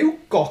well,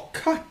 Luke got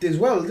cut as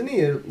well, didn't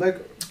he?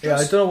 Yeah,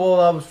 I don't know what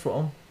that was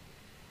from.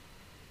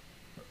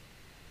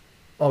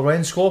 Oh,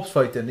 Ryan Scorp's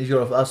fighting.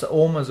 That's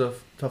almost a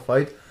tough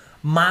fight.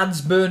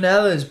 Mads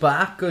Burnell is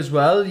back as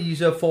well.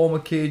 He's a former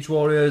Cage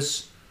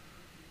Warriors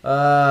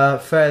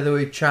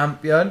featherweight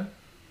champion.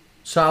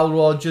 Sal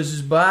Rogers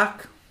is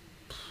back.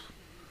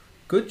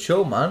 Good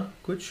show, man.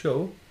 Good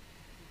show.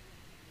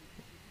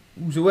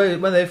 So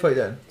when they fight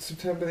then?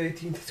 September the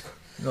 18th.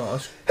 No,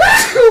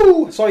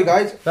 that's... Sorry,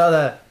 guys.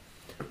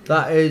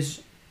 That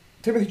is...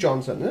 Timothy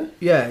Johnson, eh?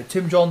 Yeah,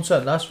 Tim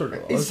Johnson, that's what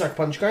it was. He's a sack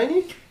punch guy, isn't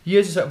he? He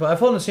is a sack punch. I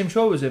fought on the same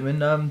show as him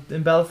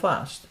in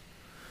Belfast.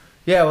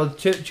 Yeah, well,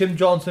 Tim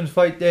Johnson's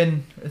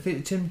fighting... I think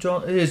it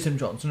is Tim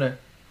Johnson, isn't it?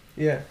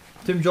 Yeah.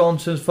 Tim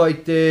Johnson's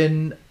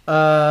fighting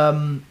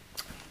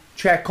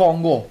Czech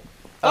Congo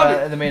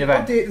in the main event.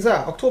 What date is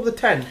that? October the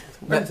 10th.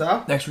 When's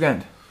that? Next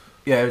weekend.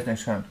 Yeah, it was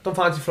next weekend. Don't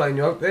fancy flying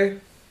you out there?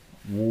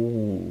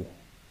 Ooh.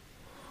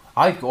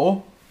 I'd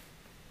go.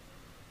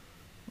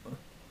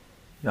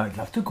 Yeah, I'd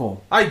love to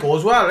go. I go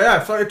as well,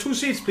 yeah. 2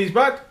 seats, please,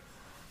 bud.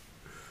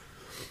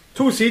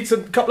 2 seats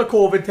and a couple of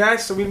COVID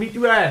tests, and we'll meet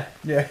you there.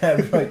 Yeah,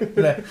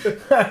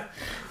 right.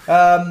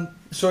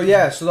 So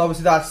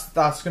obviously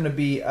that's going to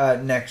be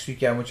next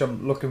weekend, which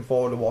I'm looking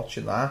forward to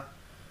watching that.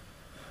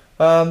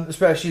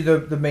 Especially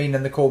the main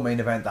and the co-main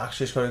event.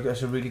 Actually,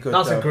 it's a really good.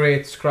 That's a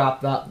great scrap.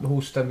 That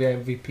hosting the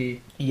MVP.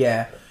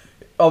 Yeah,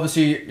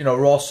 obviously, you know,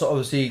 Ross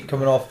obviously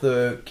coming off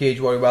the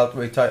Cage Warrior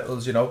welterweight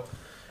titles. You know,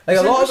 like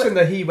it's a lot interesting of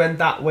that he went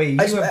that way.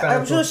 I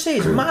was going to say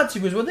it's mad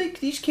because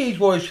these Cage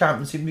Warriors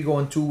champions seem to be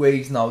going 2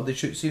 ways now. They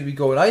should seem to be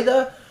going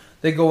either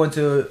they go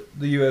into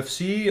the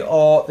UFC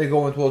or they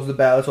go towards the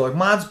Bellator. Like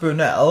Mads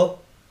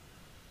Burnell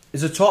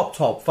is a top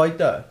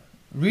fighter,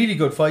 really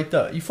good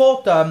fighter.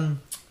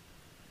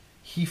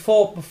 He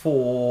fought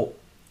before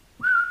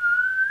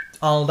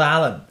Arnold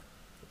Allen.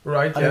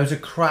 Right, and it was a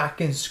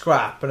cracking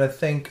scrap, and I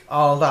think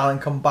Arnold Allen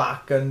come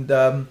back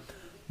and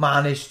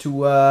managed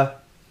to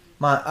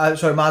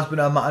Mads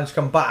Burnell managed to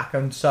come back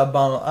and sub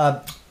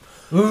Arnold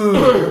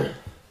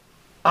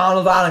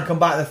Allen come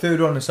back in the third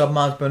round and sub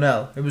Mads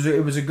Burnell. It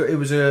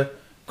was a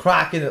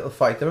cracking little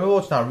fight. I remember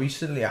watching that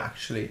recently,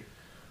 actually.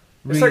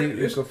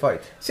 Really good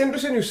fight. It's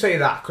interesting you say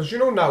that because you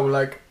know now,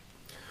 like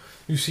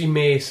you see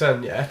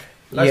Mason, yeah.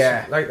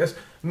 Like this,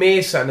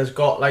 Mason has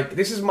got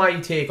this is my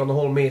take on the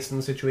whole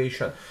Mason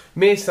situation.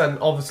 Mason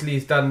obviously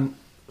has done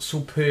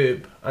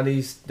superb, and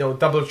he's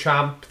double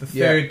champ, the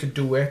third to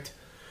do it.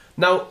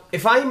 Now,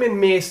 if I'm in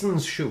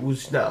Mason's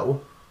shoes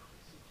now,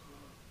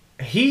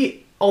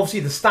 he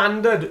obviously the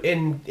standard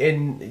in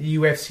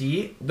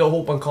UFC, the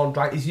open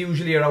contract is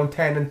usually around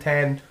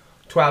 10-10,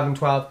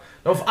 12-12.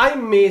 Now, if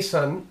I'm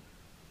Mason,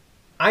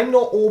 I'm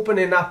not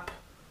opening up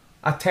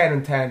at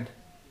 10-10.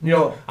 You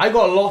know, I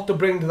got a lot to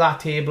bring to that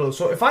table.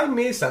 So if I'm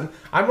Mason,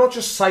 I'm not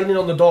just signing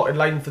on the dotted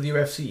line for the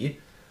UFC.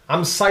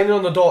 I'm signing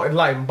on the dotted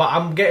line, but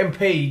I'm getting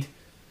paid.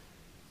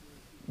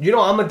 You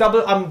know, I'm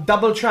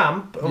double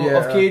champ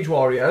of Cage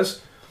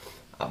Warriors.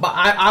 But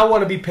I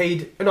want to be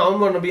paid. You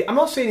know, I'm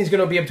not saying he's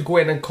going to be able to go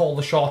in and call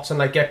the shots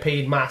and get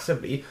paid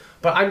massively.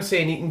 But I'm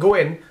saying he can go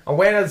in, and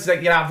whereas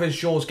your average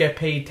Joes get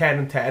paid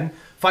 10-10,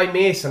 if I'm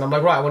Mason, I'm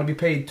like, right, I want to be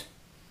paid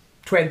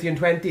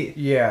 20-20.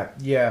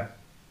 Yeah.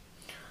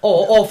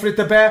 Or offer it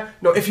to Bear.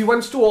 No, if he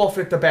wants to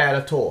offer it to Bear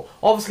at all,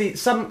 obviously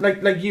some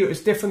like you,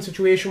 it's a different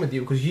situation with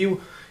you because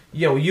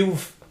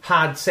you've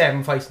had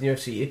 7 fights in the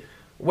UFC,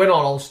 we're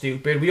not all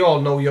stupid. We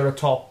all know you're a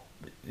top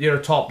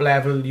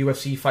level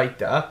UFC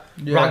fighter,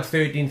 ranked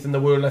 13th in the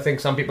world. I think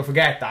some people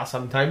forget that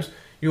sometimes.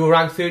 You were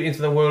ranked 13th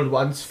in the world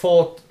once,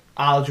 fought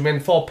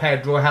Aljamain, fought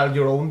Pedro, held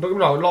your own. Don't get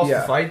me wrong, lost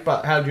the fight,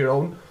 but held your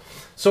own.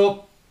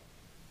 So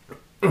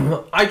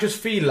I just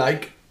feel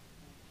like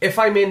if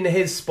I'm in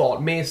his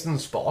spot,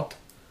 Mason's spot,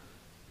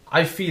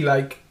 I feel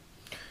like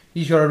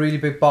he's got a really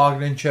big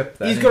bargaining chip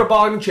then. He's got a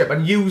bargaining chip,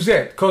 and use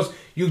it, because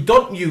you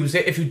don't use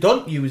it. If you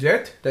don't use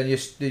it, then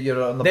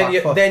you're on the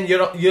back foot. Then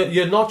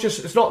you're not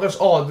just. It's not just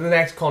the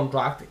next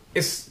contract.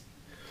 It's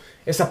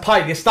a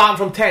pile. You're starting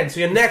from 10,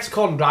 so your next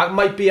contract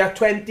mimight be at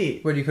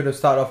 20. Well, you could have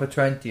started off at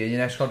 20, and your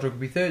next contract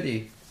would be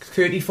 30.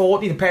 30,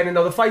 40, depending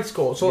on the fight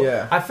score. So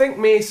yeah. I think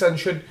Mason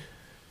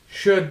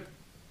should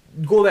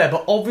go there,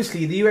 but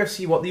obviously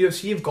what the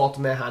UFC have got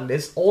in their hand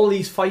is all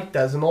these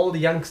fighters and all the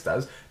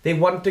youngsters, they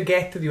want to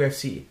get to the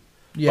UFC.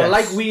 Yes. But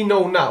like we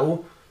know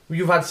now,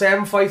 you've had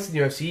 7 fights in the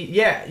UFC.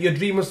 Yeah, your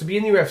dream was to be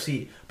in the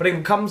UFC, but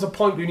it comes a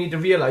point where you need to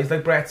realise,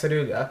 like Brett said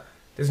earlier,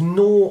 there's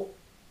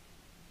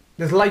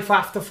life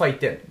after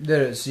fighting.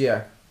 There is,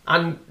 yeah.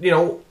 And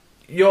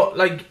you're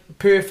like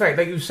perfect,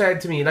 like you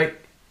said to me, like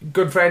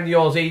good friend of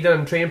yours, Aidan,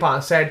 and training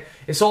partner, said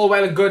it's all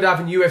well and good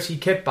having UFC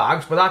kit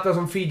bags, but that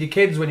doesn't feed your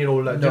kids when you're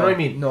older. Do you know what I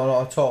mean? No,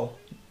 not at all.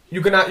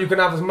 You can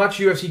have as much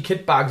UFC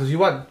kit bags as you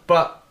want,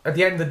 but at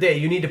the end of the day,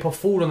 you need to put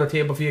food on the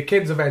table for your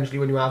kids eventually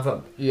when you have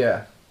them.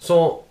 Yeah.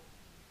 So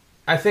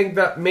I think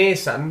that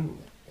Mason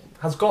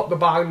has got the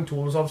bargaining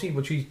tools, obviously,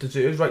 which he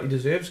rightly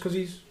deserves, because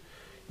he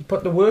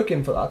put the work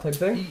in for that type of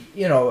thing.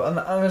 And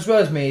as well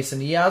as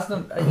Mason, he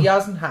hasn't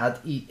had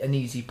an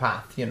easy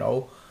path.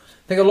 I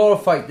think a lot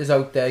of fighters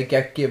out there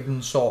get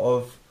given sort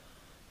of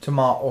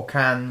tomato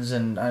cans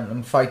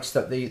and fights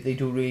that they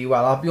do really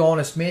well. I'll be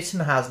honest,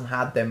 Mason hasn't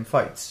had them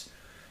fights.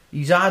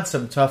 He's had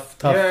some tough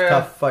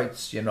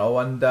fights, and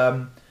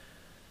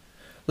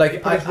like he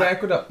put his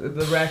record up,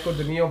 the record,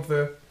 didn't he, of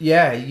the...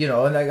 Yeah,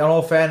 and like, in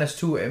all fairness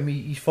to him,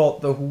 he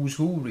fought the who's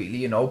who,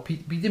 really,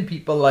 beating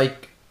people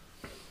like,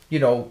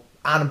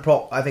 Adam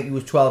Prock, I think he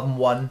was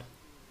 12-1.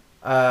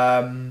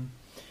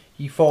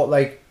 He fought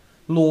like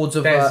loads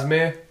of...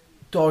 Desme.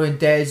 Dorian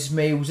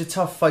Desme. It was a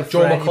tough fight Joe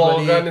for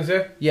anybody. McColgan, is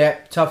it? Yeah,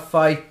 tough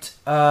fight.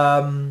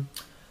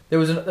 There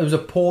was a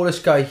Polish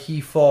guy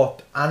he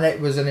fought, and it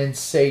was an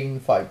insane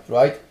fight,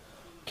 right?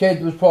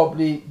 Kid was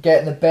probably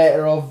getting the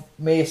better of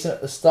Mason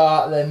at the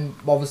start, then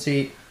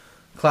obviously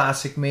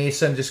classic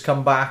Mason just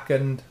come back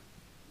and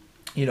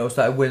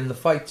started winning the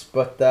fights.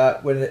 But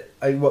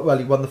he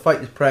won the fight.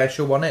 His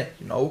pressure won it,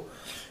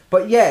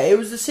 But yeah, it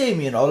was the same,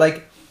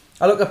 Like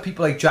I look at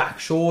people like Jack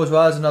Shaw as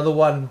well as another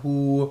one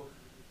who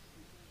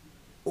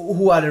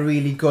had a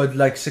really good,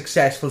 like,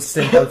 successful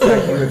stint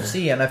outside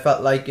UFC, and I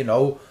felt like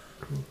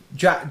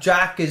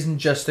Jack isn't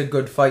just a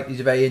good fighter; he's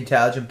a very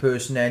intelligent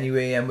person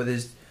anyway, and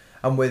with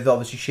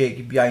obviously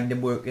Shaky behind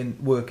him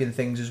working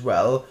things as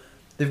well.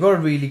 They've got a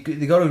really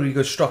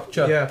good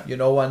structure, yeah.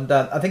 And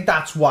I think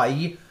that's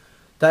why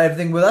that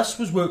everything with us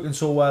was working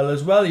so well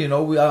as well.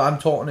 I'm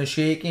talking to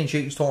Shaky and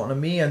Shaky's talking to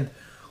me, and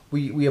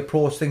we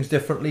approach things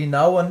differently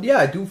now. And yeah,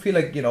 I do feel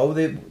like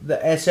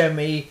the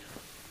SMA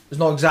is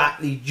not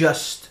exactly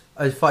just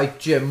a fight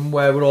gym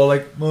where we're all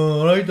like,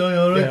 all right,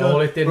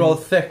 we're all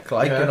thick,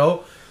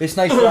 It's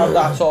nice to have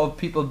that sort of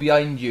people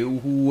behind you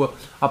who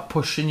are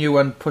pushing you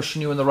in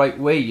the right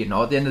way.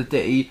 At the end of the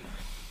day,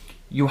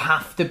 you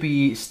have to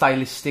be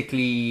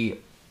stylistically,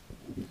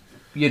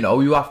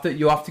 you have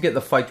to get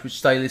the fight which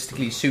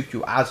stylistically suit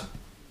you as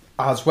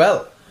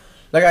well.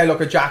 Like I look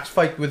at Jack's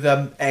fight with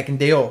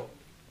Egandeo.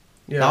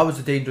 Yeah. That was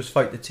a dangerous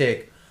fight to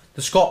take.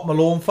 The Scott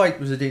Malone fight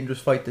was a dangerous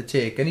fight to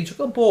take, and he took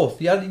them both.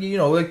 He had,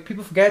 like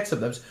people forget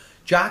sometimes.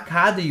 Jack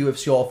had a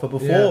UFC offer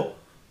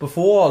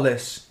before all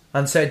this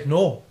and said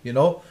no,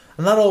 and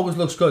that always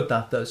looks good.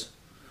 That does.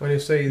 When you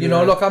say,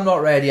 look, I'm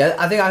not ready.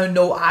 I think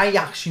I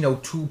actually know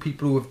 2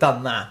 people who have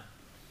done that.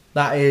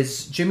 That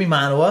is Jimmy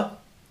Manuwa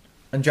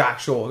and Jack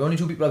Shaw. The only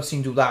 2 people I've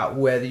seen do that,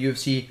 where the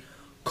UFC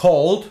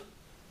called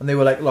and they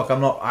were like, look,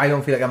 I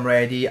don't feel like I'm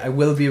ready. I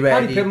will be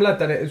ready. Paddy Pimblett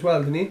did it as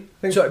well, didn't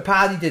he? So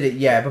Paddy did it,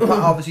 yeah, but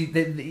obviously,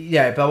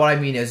 but what I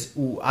mean is,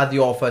 had the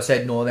offer,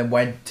 said no, then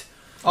went.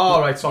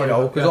 Oh, right, sorry.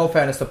 Because all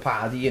fairness to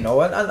Paddy, and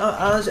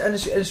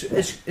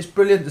it's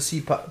brilliant to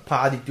see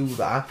Paddy do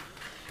that.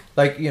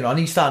 Like, and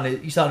he's starting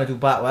to do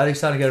back well. He's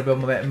starting to get a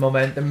bit of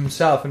momentum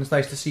himself, and it's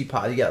nice to see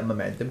Paddy get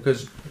momentum,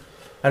 because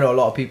I know a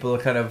lot of people are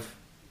kind of,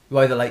 you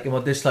either like him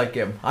or dislike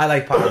him. I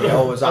like Paddy.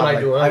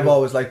 I've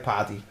always liked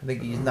Paddy. I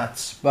think he's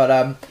nuts. But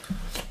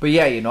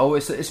yeah,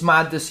 it's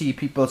mad to see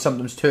people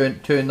sometimes turn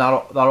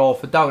that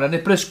offer down, and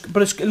it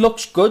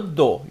looks good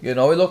though. It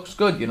looks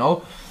good.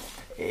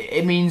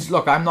 It means,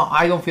 look,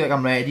 I don't feel like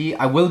I'm ready.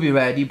 I will be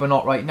ready, but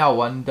not right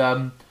now.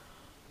 And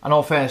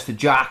all fairness to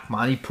Jack,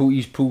 man,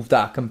 he's proved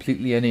that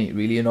completely innate,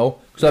 really,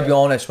 Because I'll be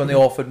honest, when they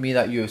offered me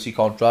that UFC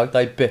contract,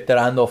 I bit their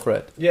hand off for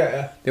it.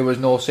 Yeah. There was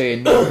no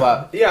saying no,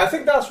 but... Yeah, I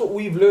think that's what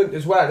we've learned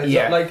as well. Is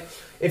that, like,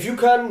 if you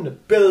can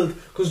build...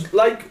 Because,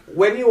 like,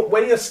 when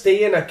you're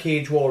staying at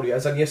Cage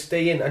Warriors and you're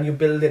staying and you're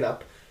building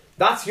up,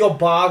 that's your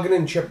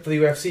bargaining chip for the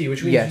UFC,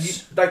 which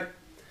means,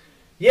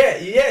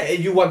 Yeah,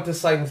 you want to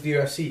sign with the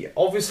UFC.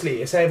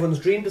 Obviously, it's everyone's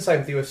dream to sign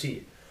with the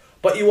UFC.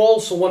 But you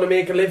also want to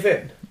make a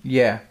living.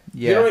 Yeah.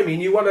 You know what I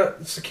mean? You want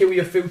to secure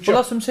your future.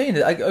 Well, that's what I'm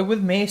saying.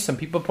 With Mason,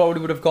 people probably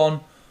would have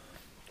gone,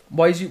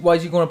 why is he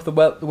going up for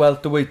the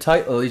welterweight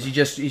title? Is he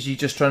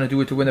just trying to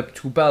do it to win up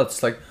 2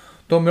 belts? Like,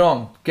 don't get me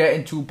wrong,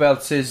 getting 2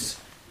 belts is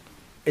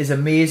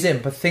amazing,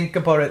 but think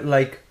about it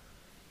like,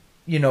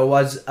 you know,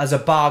 as a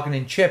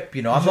bargaining chip.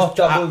 You know, He's just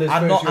doubled his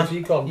first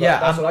UFC contract. Yeah,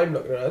 that's what I'm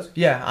looking at it as.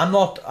 Yeah, I'm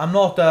not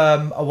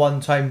a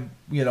one-time,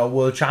 you know,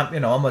 world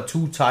champion. I'm a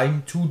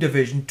 2-time,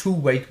 2-division,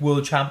 2-weight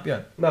world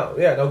champion. No,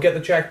 yeah, now get the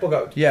checkbook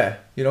out. Yeah,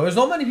 you know, there's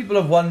not many people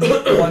have won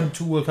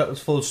 2 world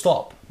titles full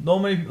stop. Not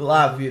many people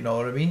have, you know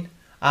what I mean?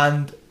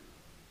 And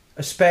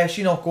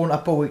especially not going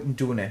up a weight and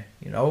doing it,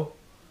 you know.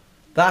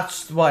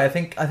 That's why I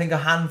think a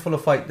handful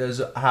of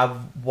fighters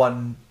have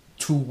won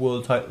 2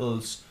 world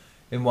titles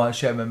in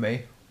Welsh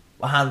MMA.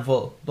 A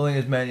handful. Don't think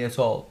there's many at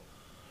all.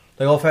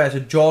 Like, all fair, so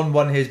John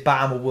won his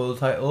BAMMA world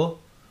title.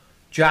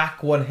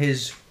 Jack won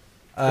his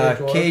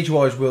Cage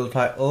Warriors world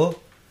title.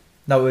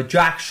 Now,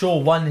 Jack Shaw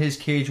won his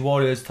Cage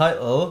Warriors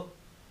title,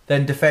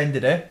 then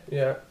defended it.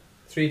 Yeah.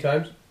 3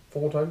 times?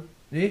 4 times?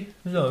 Did he?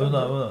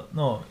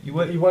 No. He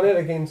won it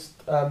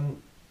against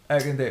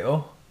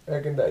Eggendato.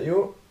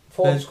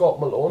 Fought Scott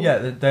Malone. Yeah,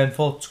 then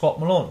fought Scott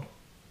Malone.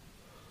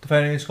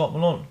 Defending Scott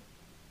Malone.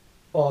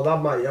 Oh,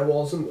 that might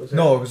wasn't, was it?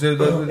 No, because it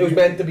was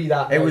meant to be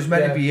that. It was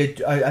meant to be,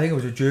 I think it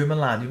was a German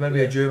lad. He was meant to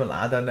be a German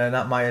lad, and then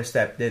that Maya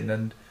stepped in,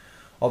 and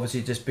obviously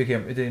it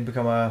didn't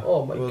become a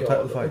world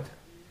title fight.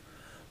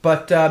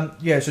 But,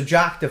 so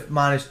Jack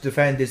managed to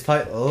defend his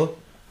title,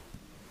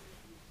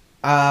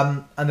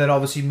 and then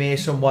obviously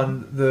Mason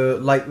won the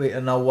lightweight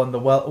and now won the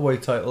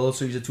welterweight title,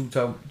 so he's a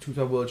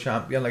two-time world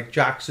champion. Like,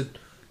 Jack's a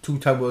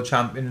 2-time world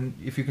champion,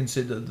 if you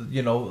consider,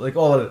 you know, like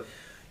all of it.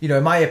 You know,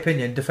 in my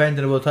opinion,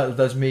 defending a world title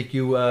does make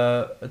you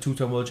a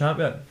 2-time world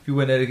champion. If you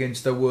win it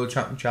against a world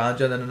champion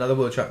challenger and then another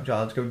world champion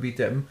challenger can beat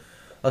him,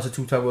 that's a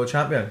 2-time world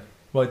champion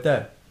right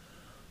there.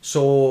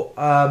 So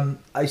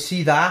I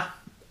see that.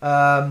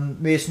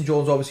 Mason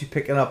Jones obviously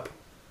picking up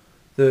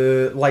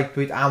the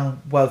lightweight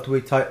and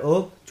welterweight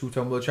title,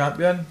 2-time world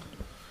champion.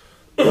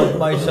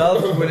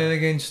 Myself winning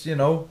against, you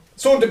know,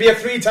 soon to be a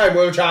 3-time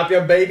world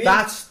champion, baby.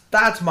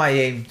 That's my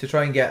aim, to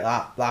try and get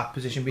that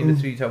position. Being a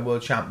 3-time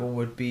world champion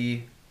would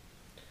be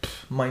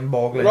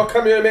mind-boggling. We're not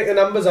coming here to make the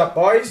numbers up,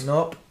 boys.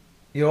 Nope.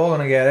 You're all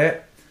going to get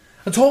it.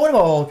 I'm talking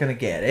about all going to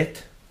get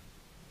it.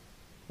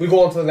 We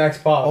go on to the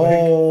next part.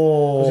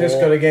 Oh. It's just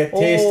going to get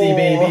tasty,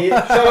 baby.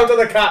 Shout out to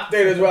the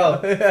captain as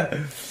well.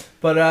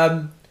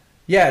 But,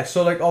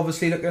 so, like,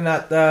 obviously looking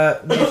at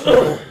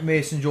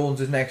Mason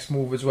Jones' next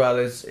move as well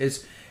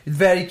is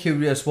very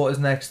curious what his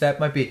next step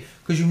might be.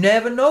 Because you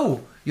never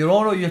know.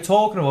 You're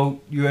talking about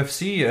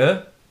UFC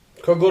here.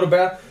 Could go to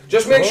bed.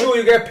 Just make sure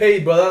you get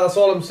paid, brother. That's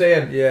all I'm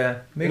saying.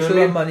 Yeah. Make sure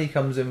that money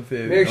comes in for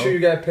you. Make sure you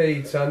get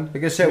paid, son.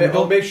 Like I said, make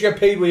sure you get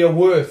paid what you're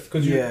worth.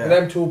 Because with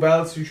them 2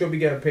 belts, you should be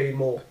getting paid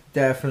more.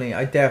 Definitely.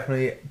 I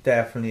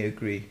definitely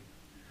agree.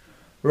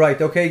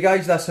 Right. Okay,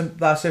 guys. That's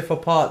it for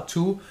part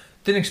 2.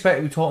 Didn't expect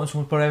to be talking so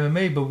much about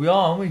MMA, but we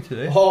are, aren't we,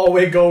 today? Oh,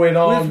 we're going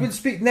on. We'll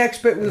speak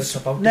next bit. Bait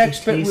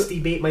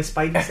my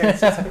spidey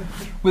senses.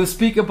 We'll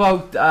speak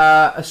about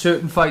a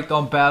certain fight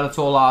on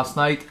Bellator last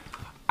night,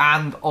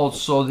 and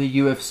also the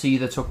UFC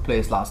that took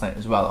place last night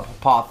as well.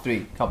 Part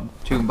 3. Come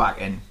tune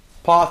back in.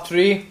 Part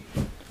 3,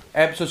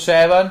 episode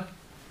 7.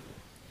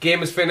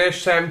 Game is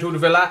finished. Time to the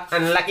villa.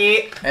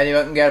 Unlucky.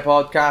 Anyone can get a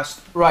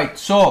podcast. Right.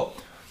 So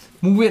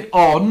moving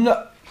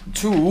on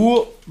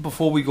to,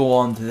 before we go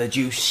on to the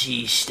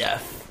juicy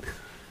stuff,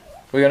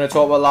 we're going to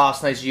talk about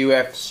last night's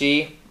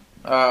UFC.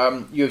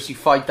 UFC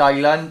Fight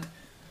Island.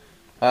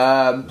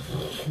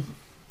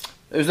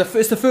 It's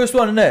the first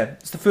one, isn't it?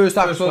 It's the first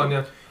actual one,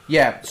 yeah.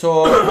 Yeah,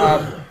 so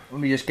let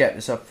me just get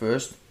this up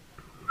first.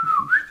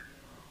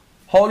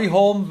 Holly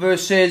Holm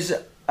versus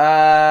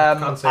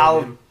can't say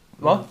her name.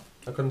 What?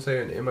 I couldn't say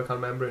her name. I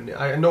can't remember her name.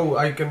 I know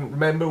I can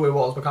remember who it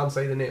was, but can't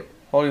say the name.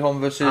 Holly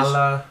Holm versus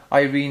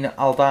Irene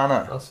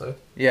Aldana. That's it.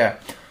 Yeah.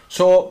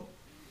 So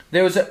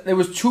there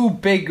was 2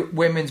 big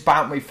women's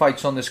bantamweight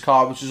fights on this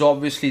card, which is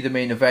obviously the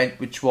main event,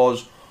 which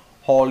was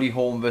Holly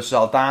Holm versus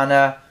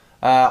Aldana.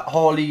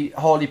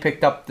 Holly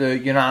picked up the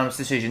unanimous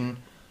decision.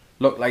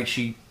 Looked like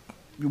she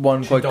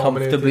won quite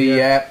comfortably.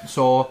 Yeah.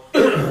 So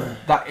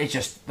that is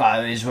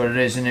what it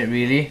is, isn't it?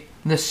 Really.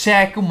 And the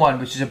second one,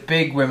 which is a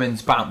big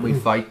women's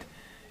bantamweight fight,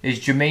 is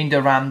Jermaine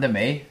de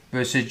Randamie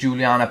versus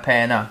Juliana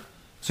Pena.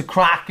 It's a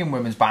cracking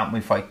women's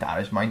bantamweight fight, that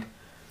is, mind.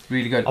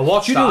 Really good. I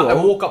watched that. I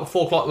woke up at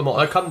 4 o'clock in the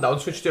morning. I come down,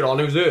 switched it on.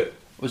 It was it.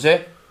 Was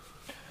it?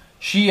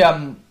 She's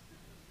a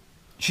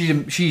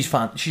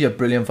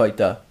brilliant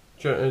fighter.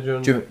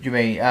 Jermaine.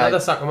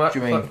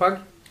 Jermaine.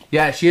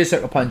 Yeah, she is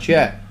sucker punch.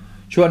 Yeah,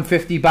 she won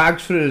 50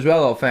 bags for it as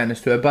well. All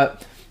fairness to her,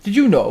 but did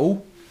you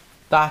know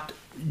that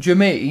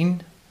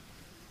Jermaine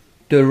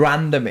de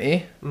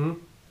Randamie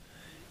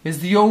is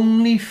the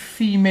only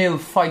female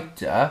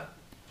fighter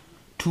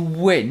to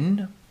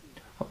win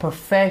a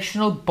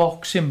professional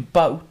boxing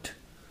bout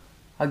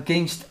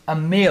against a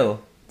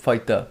male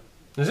fighter?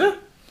 Is it?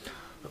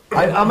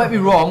 I might be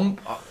wrong,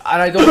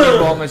 and I don't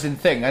mean wrong as in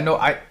thing. I know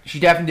she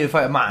definitely did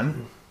fight a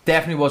man.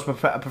 Definitely was a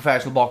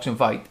professional boxing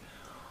fight.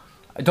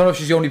 I don't know if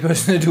she's the only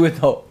person to do it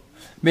though.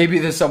 Maybe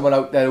there's someone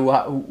out there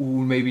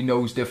who maybe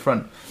knows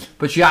different.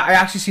 But I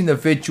actually seen the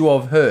video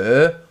of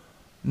her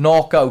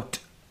knock out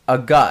a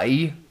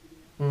guy,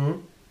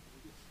 and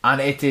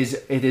it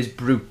is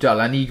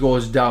brutal, and he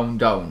goes down,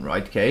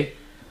 right? Okay.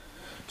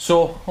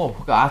 So,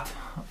 look at that.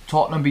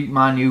 Tottenham beat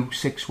Man U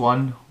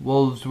 6-1.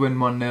 Wolves win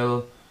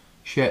 1-0.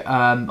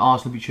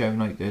 Arsenal beat Sheffield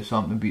United.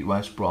 Southampton beat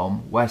West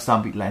Brom. West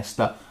Ham beat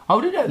Leicester. How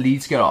did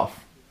Leeds get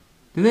off?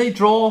 Did they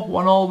draw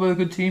 1-1 with a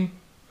good team?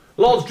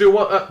 Lords drew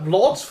one.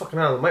 Lords, fucking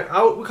hell, mate.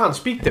 We can't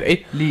speak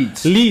today.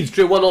 Leeds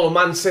drew 1-1 with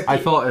Man City. I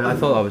thought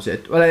that was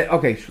it. Well,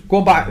 okay.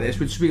 Going back to this,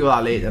 we'll speak about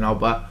that later now.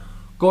 But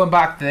going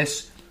back to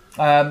this,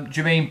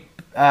 Jermaine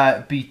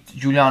beat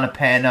Juliana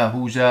Pena,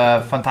 who's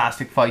a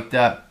fantastic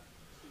fighter.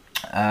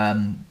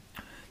 I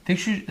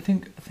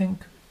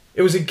think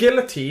it was a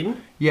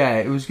guillotine. Yeah,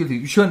 it was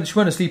guillotine. She went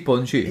to sleep,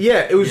 wasn't she?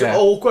 Yeah, it was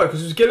awkward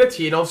because it was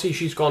guillotine. Obviously,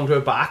 she's gone to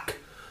her back.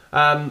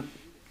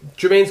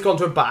 Jermaine's gone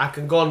to her back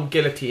and gone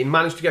guillotine.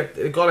 Managed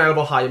to gone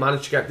elbow high.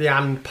 Managed to get the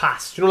hand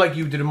past. You know, like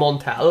you did in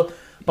Montel.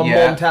 But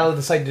Montel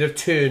decided to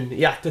turn.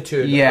 He had to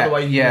turn. Yeah,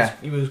 otherwise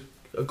he was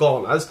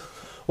gone as.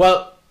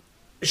 Well,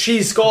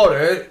 she's got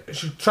her.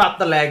 She trapped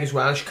the leg as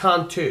well. She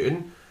can't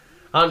turn,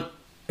 and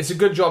it's a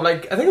good job.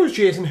 Like I think it was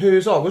Jason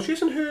Herzog. Was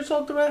Jason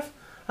Herzog the ref?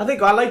 I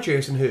like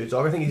Jason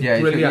Herzog. I think he's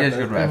brilliant. He's a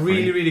good ref.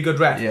 Really, really good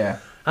ref. Yeah.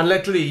 And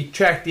literally he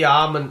checked the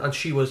arm and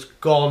she was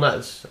gone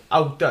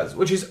out as,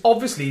 which is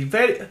obviously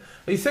very.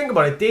 When you think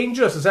about it,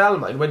 dangerous as hell,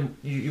 man. When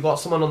you got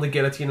someone on the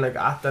guillotine like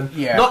that, and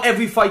not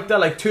every fighter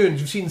like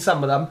turns. You've seen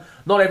some of them.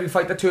 Not every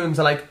fighter turns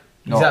are like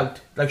he's out,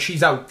 like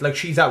she's out, like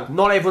she's out.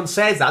 Not everyone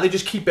says that. They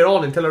just keep it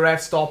on until the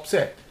ref stops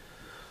it.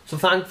 So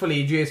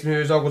thankfully, Jason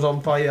Herzog was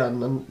on fire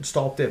and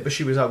stopped it, but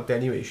she was out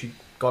anyway. She'd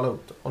gone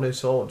out on her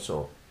sword.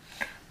 So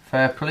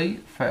fair play.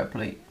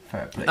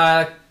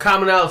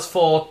 Cameron Else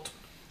fought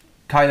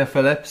Kyler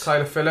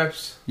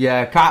Phillips.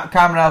 Yeah,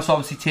 Cameron Else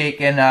obviously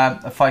taking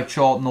a fight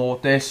short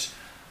notice.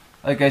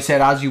 Like I said,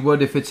 as you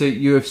would if it's a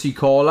UFC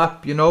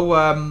call-up, you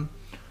know.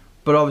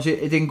 But obviously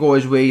it didn't go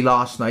his way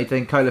last night. I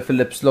think Kyler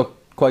Phillips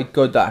looked quite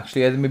good,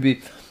 actually. I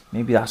think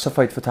maybe that's a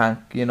fight for Tank,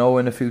 you know,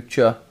 in the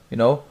future, you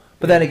know.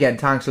 But then again,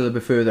 Tank's a little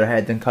bit further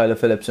ahead than Kyler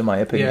Phillips, in my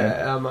opinion.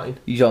 Yeah, mine.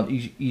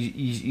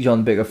 He's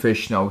on bigger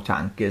fish now,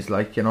 Tank is,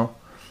 like, you know.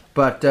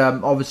 But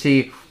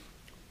obviously,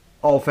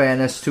 all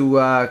fairness to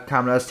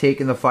Cameron has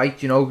taken the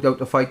fight, you know, out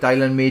the fight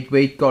island, made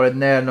weight, got in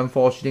there, and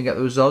unfortunately didn't get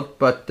the result.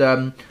 But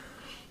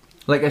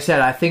like I said,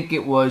 I think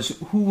it was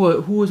who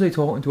was I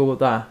talking to about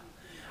that?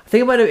 I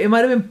think it might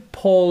have been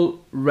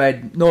Paul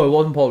Red. No, it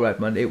wasn't Paul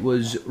Redmond. It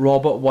was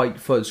Robert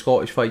Whiteford,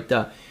 Scottish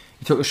fighter.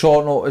 He took a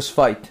short notice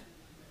fight,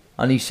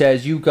 and he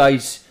says, "You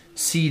guys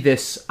see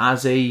this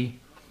as a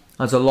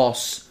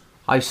loss.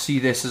 I see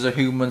this as a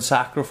human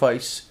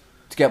sacrifice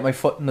to get my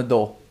foot in the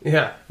door."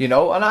 Yeah, you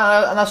know, and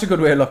that's a good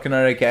way of looking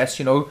at it, I guess.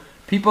 You know,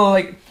 people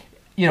like,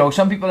 you know,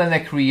 some people in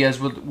their careers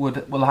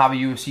will have a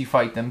UFC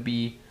fight and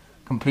be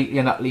completely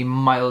and utterly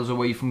miles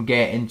away from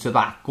getting to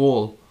that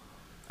goal.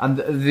 And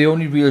the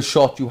only real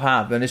shot you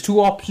have, and there's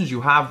two options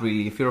you have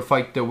really. If you're a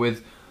fighter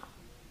with,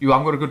 you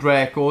haven't got a good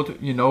record,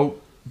 you know,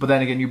 but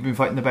then again you've been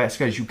fighting the best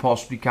guys you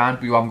possibly can,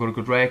 but you haven't got a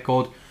good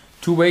record.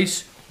 Two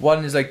ways.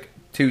 One is like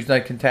Tuesday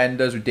Night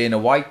Contenders with Dana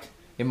White,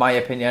 in my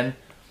opinion,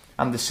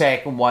 and the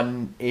second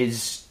one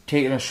is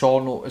taking a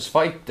short notice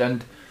fight.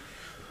 And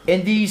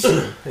in these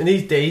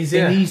days,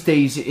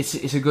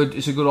 it's a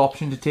good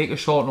option to take a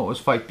short notice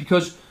fight,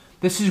 because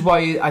this is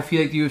why I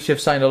feel like the UFC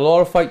have signed a lot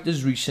of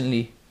fighters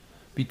recently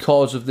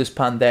because of this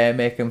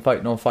pandemic and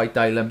fighting on Fight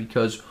Island.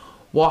 Because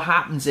what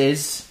happens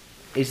is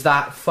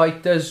that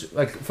fighters,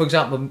 like for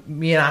example,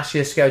 me and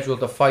Ashley are scheduled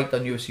to fight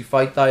on UFC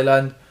Fight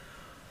Island.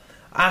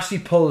 Ashley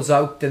pulls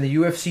out, then the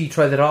UFC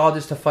try their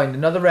hardest to find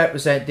another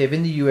representative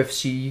in the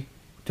UFC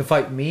to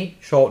fight me,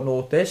 short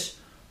notice.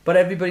 But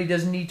everybody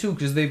doesn't need to,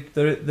 because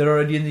they're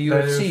already in the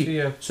UFC.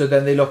 Yeah. So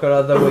then they look at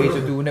other ways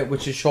of doing it,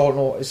 which is short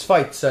notice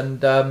fights.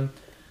 And a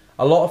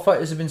lot of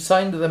fighters have been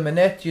signed at the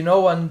minute, you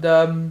know,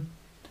 and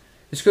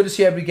it's good to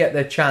see everybody get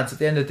their chance. At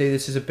the end of the day,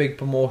 this is a big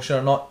promotion,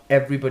 and not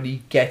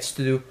everybody gets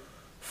to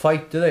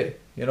fight, do they?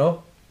 You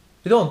know?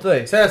 They don't, do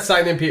they? So they're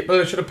signing people.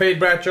 They should have paid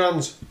Brett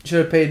Johns. Should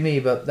have paid me,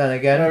 but then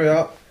again, there we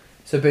are.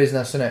 It's a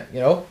business, isn't it? You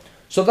know?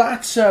 So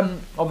that's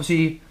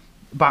obviously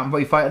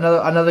Bantamweight fight.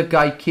 Another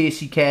guy,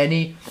 Casey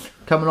Kenny,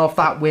 coming off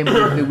that win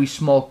with Louis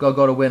Smolka,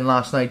 got a win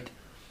last night.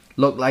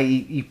 Looked like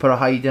he put a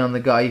hide in on the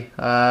guy.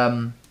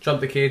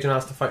 Jumped the cage and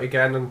asked to fight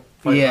again and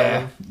fight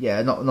again.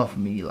 Yeah, not for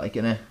me, like,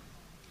 innit?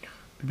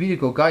 He beat a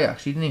good guy,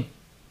 actually, didn't he?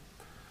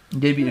 He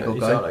did beat a good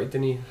guy. He's alright,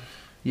 didn't he?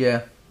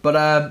 Yeah,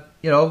 but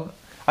you know,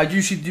 do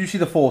you see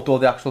the photo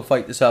of the actual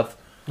fight itself?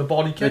 The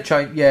body kick?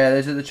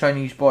 There's the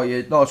Chinese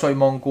boy. No, sorry,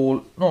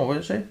 Mongol. No, what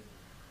did I say?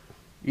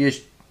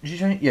 Is he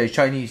Chinese? Yeah, he's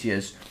Chinese, he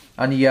is.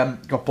 And he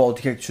got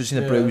body kicked, just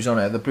seen the bruise on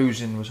it. The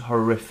bruising was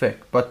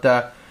horrific.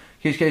 But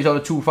he's on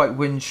a 2-fight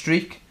win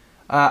streak.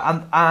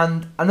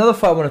 And another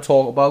fight I want to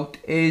talk about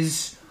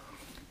is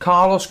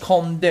Carlos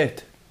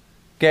Condit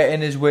getting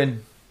his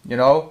win. You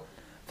know,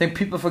 I think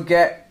people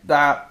forget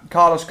that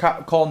Carlos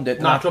Condit,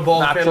 Natural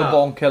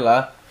born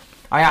killer.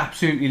 I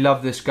absolutely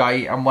love this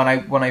guy, and when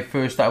I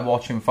first started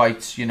watching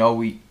fights, you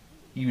know,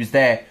 he was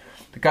there.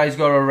 The guy's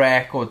got a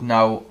record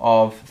now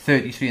of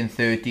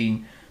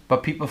 33-13,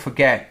 but people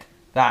forget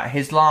that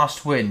his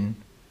last win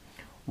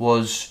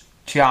was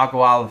Thiago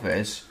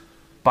Alves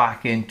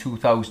back in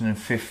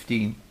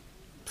 2015.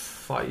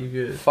 5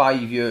 years.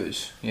 5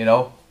 years, you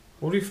know.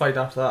 What do you fight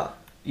after that?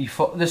 He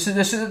fought, this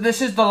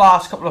is the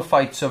last couple of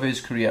fights of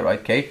his career, right?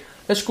 Okay,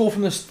 let's go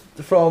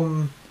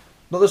from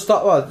not the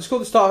start. Well, let's go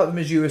to the start of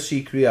his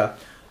UFC career.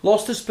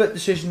 Lost a split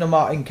decision to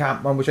Martin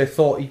Kampmann, which I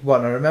thought he'd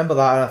won. I remember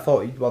that, and I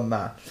thought he'd won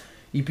that.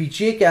 He beat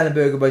Jake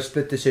Ellenberger by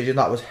split decision.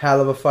 That was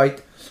hell of a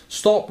fight.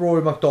 Stopped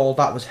Rory McDonald.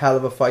 That was hell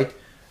of a fight.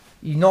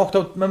 He knocked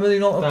out. Remember he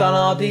knocked out Dan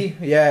Hardy?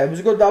 Yeah, it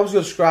was a good. That was a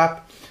good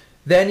scrap.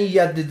 Then he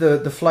had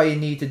the flying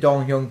knee to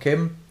Dong Hyun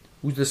Kim,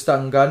 who's the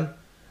stun gun.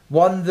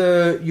 Won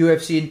the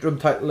UFC interim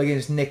title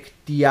against Nick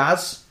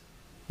Diaz,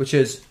 which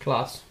is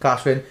class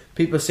win.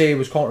 People say it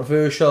was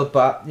controversial,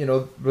 but you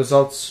know,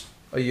 results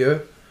are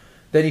you.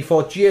 Then he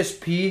fought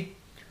GSP,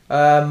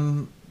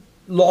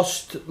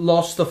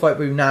 lost the fight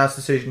by unanimous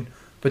decision,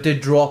 but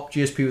did drop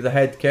GSP with a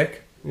head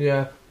kick.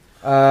 Yeah.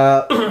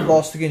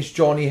 Lost against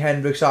Johnny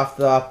Hendricks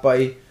after that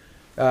by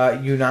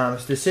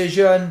unanimous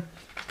decision.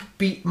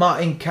 Beat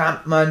Martin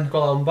Kampmann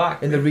got on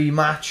back in the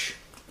rematch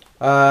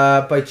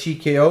by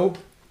TKO.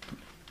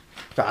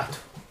 That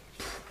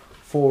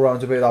 4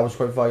 rounds of it, that was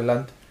quite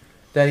violent.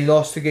 Then he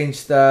lost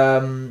against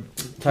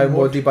Tyron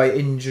Woodley by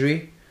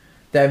injury.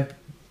 Then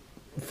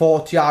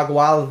fought Thiago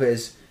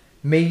Alves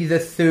May the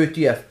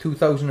 30th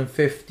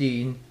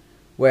 2015,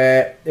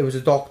 where it was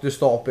a doctor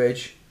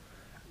stoppage,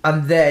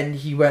 and then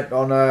he went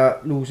on a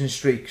losing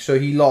streak, so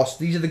he lost.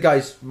 These are the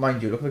guys,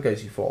 mind you, look at the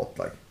guys he fought.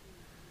 Like,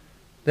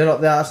 they're not,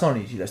 that's not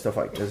an easy list of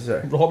fighters, is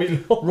it?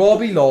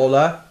 Robbie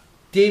Lawler,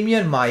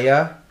 Damian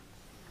Maia,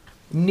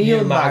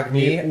 Neil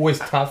Magny, always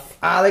tough,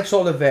 Alex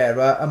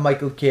Oliveira, and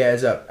Michael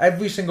Chiesa.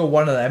 Every single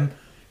one of them,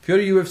 if you're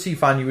a UFC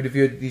fan, you would have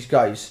heard these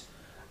guys.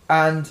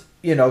 And,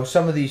 you know,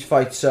 some of these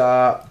fights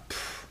are,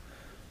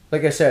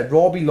 like I said,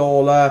 Robbie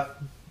Lawler,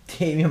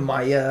 Damian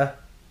Maia,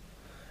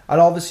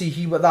 and obviously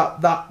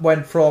that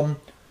went from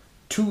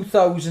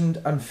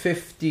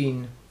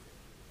 2015,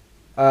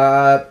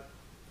 I'll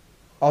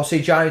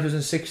say January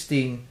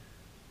 2016,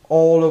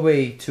 all the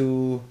way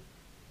to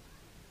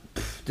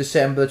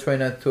December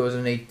 29th,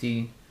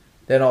 2018.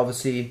 Then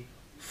obviously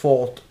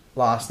fought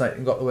last night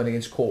and got the win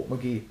against Court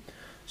McGee.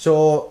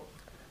 So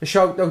a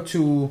shout out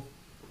to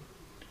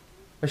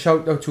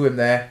him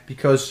there,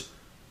 because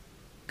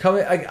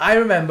I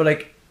remember,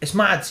 like, it's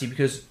mad, see,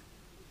 because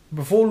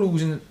before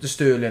losing to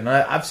Sterling,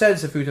 I've said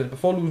this a few times,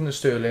 before losing to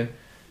Sterling,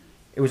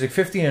 it was like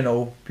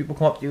 15-0. People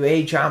come up to you,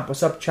 hey champ,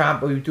 what's up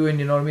champ, what are you doing,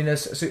 you know what I mean?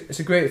 It's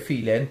a great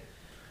feeling.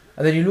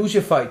 And then you lose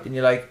your fight and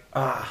you're like,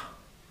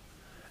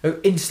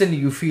 instantly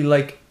you feel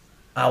like,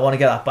 I want to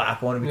get that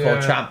back, I want to be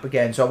called champ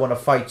again, so I want to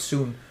fight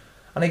soon.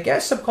 And I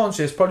guess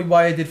subconsciously, it's probably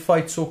why I did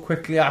fight so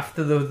quickly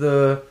after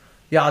the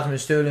Aljamain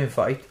Sterling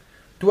fight.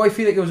 Do I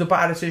feel like it was a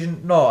bad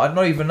decision? No,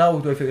 not even now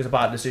do I feel it was a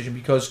bad decision,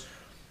 because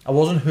I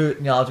wasn't hurt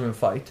in the Aljamain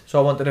fight, so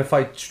I wanted to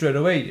fight straight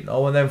away, you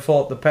know, and then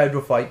fought the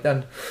Pedro fight,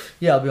 then,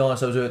 yeah, I'll be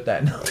honest, I was hurt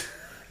then.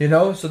 You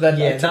know, so then...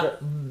 Yeah,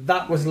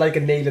 that was like a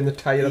nail in the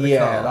tyre of the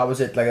car. Yeah, that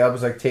was it, like, that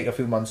was like, take a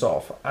few months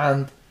off,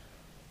 and...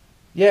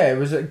 Yeah, it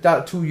was like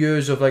that 2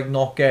 years of like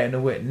not getting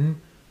a win.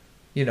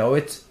 You know,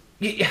 it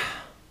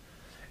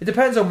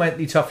depends how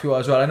mentally tough you are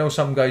as well. I know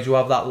some guys who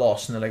have that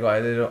loss and they're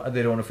like, oh,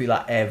 they don't want to feel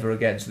that ever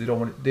again. So they don't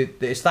want.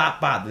 It's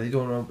that bad that they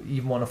don't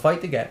even want to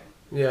fight again.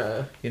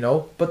 Yeah, you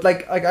know. But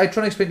like I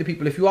try to explain to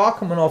people, if you are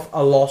coming off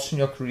a loss in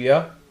your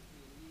career,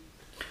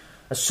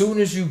 as soon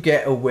as you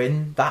get a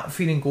win, that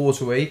feeling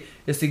goes away.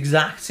 It's the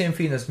exact same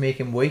feeling as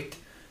making weight.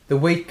 The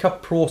weight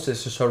cut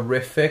process is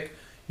horrific.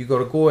 You got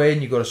to go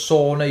in, you got a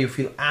sauna, you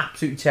feel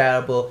absolutely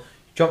terrible. You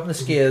jump on the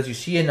scales, you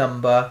see a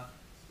number,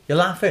 you're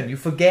laughing. You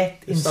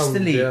forget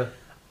instantly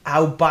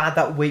how bad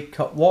that weight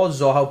cut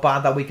was, or how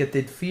bad that weight cut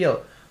did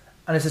feel.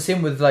 And it's the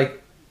same with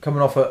like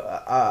coming off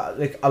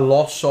a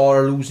loss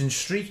or a losing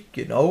streak.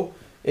 You know,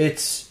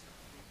 it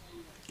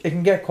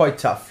can get quite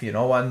tough. You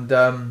know,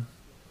 and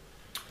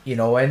you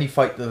know, any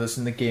fighter that's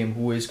in the game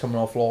who is coming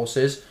off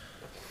losses,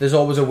 there's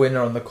always a winner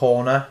on the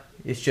corner.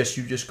 It's just,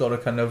 you just got to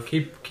kind of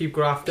keep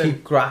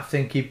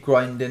grafting, keep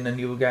grinding, and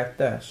you'll get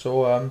there.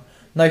 So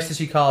nice to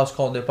see Carlos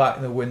Condit back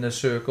in the winner's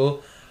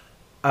circle.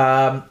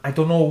 I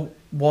don't know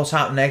what's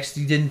happened next.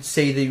 He didn't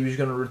say that he was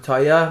going to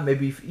retire.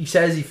 Maybe he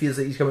says he feels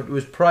that he's coming to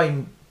his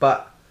prime,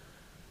 but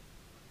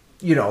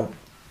you know,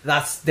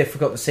 that's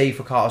difficult to say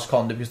for Carlos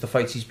Condit because the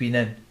fights he's been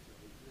in.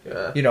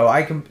 Yeah. You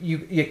know,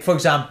 you for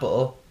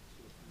example,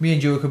 me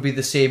and you could be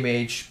the same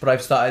age, but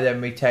I've started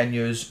MMA 10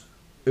 years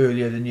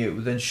earlier than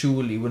you, then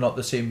surely we're not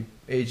the same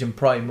age and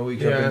prime, or we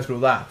could have been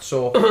through that.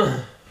 So,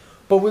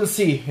 but we'll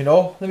see. You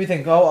know, let me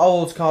think. How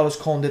old's Carlos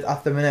Condit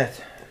at the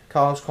minute?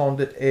 Carlos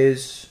Condit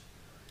is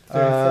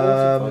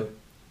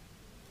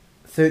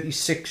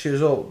 36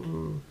 years old.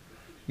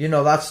 You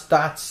know,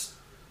 that's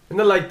And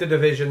they like the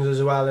divisions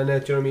as well,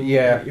 innit? Do you know what I mean?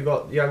 Yeah. You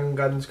got young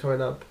guns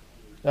coming up.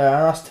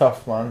 that's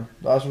tough, man.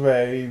 That's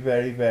very,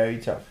 very, very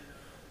tough.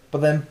 But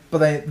then,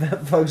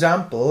 for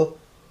example,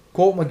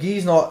 Court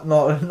McGee's not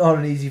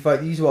an easy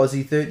fight. He's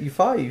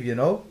 35, you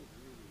know.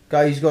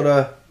 Guy's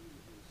fought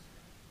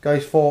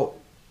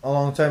a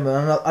long time,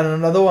 and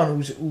another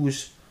one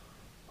who's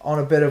on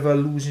a bit of a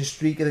losing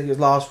streak. I think his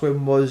last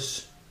win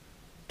was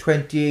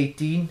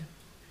 2018,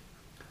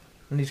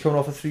 and he's coming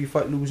off a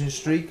 3-fight losing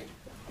streak.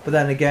 But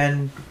then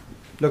again,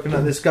 looking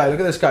at this guy, look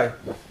at this guy.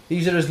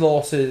 These are his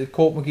losses,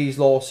 Court McGee's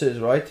losses,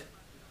 right?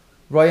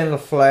 Ryan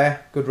LaFleur,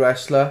 good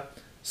wrestler.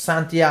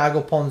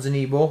 Santiago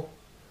Ponzinibbio,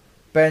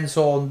 Ben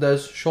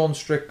Saunders, Sean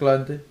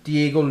Strickland,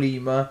 Diego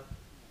Lima,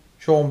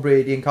 Sean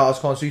Brady and Carlos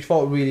Condit. So he's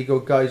fought really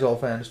good guys, all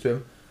fairness to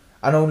him.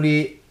 And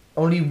only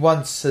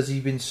once has he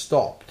been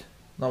stopped.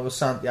 That was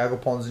Santiago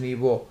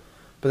Ponzinibbio.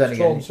 But then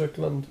Sean again,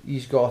 Strickland.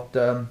 he's got...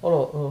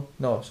 no,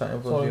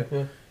 Santiago Sorry,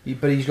 Ponzinibbio. yeah.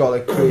 But he's got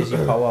like crazy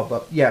power.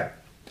 But yeah.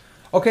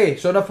 Okay,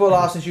 so enough about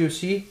last night's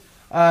UFC.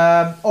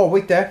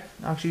 Wait there.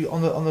 Actually,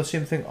 on the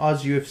same thing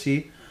as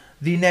UFC.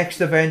 The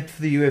next event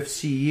for the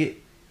UFC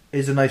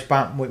is a nice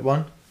bantamweight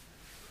one.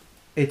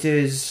 It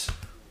is...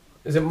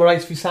 Is it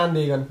Moraes v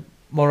Sandhagen?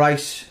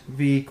 Moraes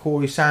v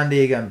Corey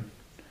Sandhagen,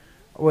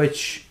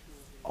 which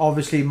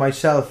obviously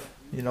myself,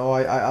 you know,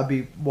 I'll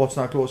be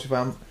watching that close if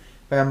I'm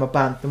a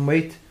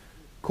bantamweight.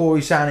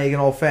 Corey Sandhagen,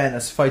 all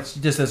fairness, fights.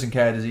 He just doesn't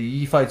care, does he?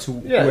 He fights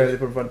whoever they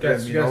put in front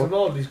of him. You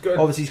know, he's good.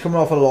 Obviously, he's coming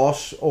off a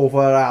loss over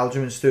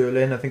Aljamain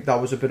Sterling. I think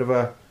that was a bit of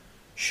a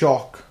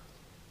shock.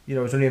 You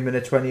know, it was only a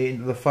minute 28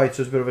 into the fight,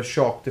 so it was a bit of a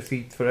shock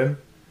defeat for him.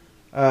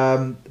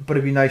 But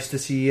it'd be nice to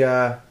see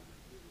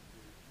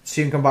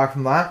him come back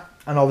from that.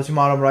 And obviously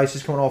Marlon Moraes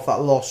is coming off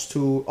that loss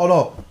to... Oh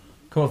no,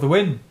 coming off the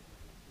win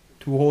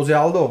to Jose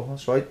Aldo.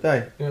 That's right,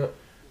 there. Yeah.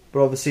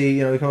 But obviously,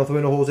 you know, he's coming off the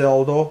win to Jose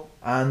Aldo.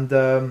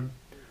 And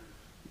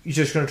he's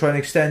just going to try and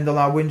extend on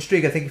that win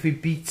streak. I think if he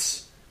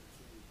beats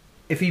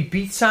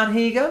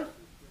Sandhagen,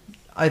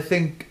 I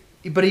think...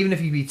 But even if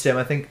he beats him,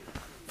 I think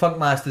Funk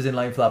Master's in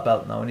line for that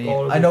belt now.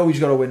 And I know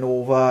he's got to win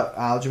over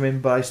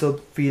Aljamain, but I still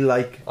feel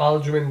like...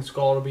 Aljamain's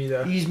got to be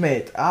there. He's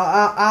made...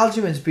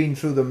 Aljamain's been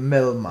through the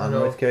mill, man,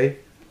 right, okay?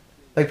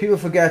 Like, people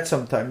forget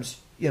sometimes,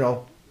 you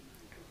know,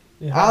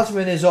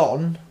 Aljamain is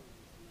on,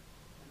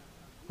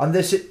 and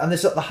this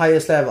at the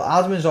highest level.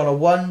 Aljamain's on a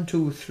 1,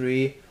 2,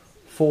 3,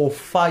 4,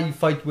 5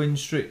 fight win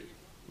streak.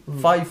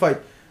 5 fight.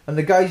 And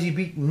the guys he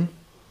beaten,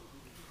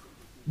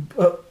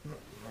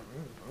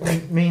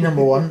 me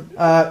number one,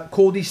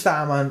 Cody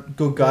Starman,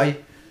 good guy.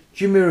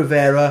 Jimmy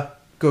Rivera,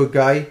 good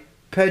guy.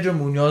 Pedro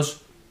Munoz,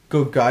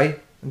 good guy.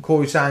 And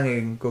Corey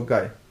Sandhagen, good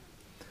guy.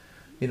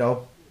 You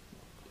know,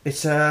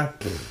 it's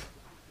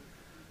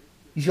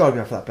he's got to be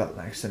up for that belt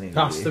next, isn't he?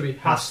 Has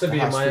to be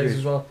in my eyes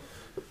as well.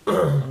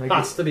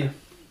 Has to be.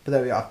 But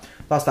there we are.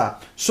 That's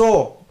that.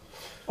 So,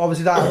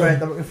 obviously that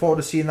event, I'm looking forward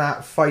to seeing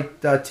that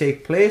fight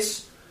take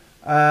place.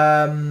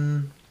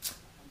 Going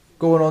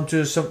on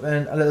to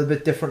something a little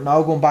bit different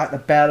now, going back to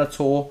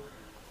Bellator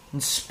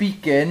and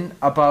speaking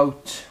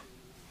about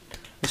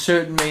a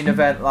certain main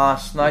event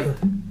last night,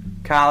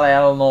 Carl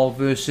Elnor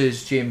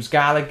versus James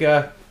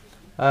Gallagher.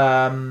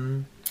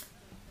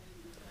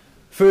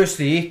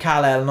 Firstly,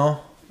 Carl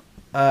Elnor.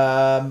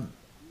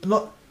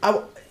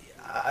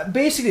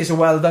 Basically, it's a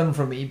well done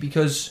from me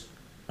because,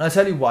 and I'll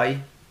tell you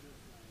why.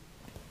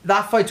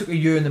 That fight took a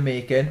year in the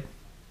making. There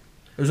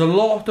was a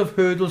lot of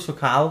hurdles for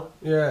Carl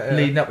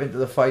leading up into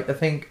the fight. I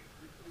think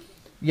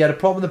he had a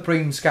problem with the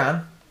brain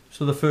scan,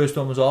 so the first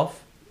one was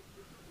off.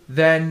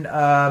 Then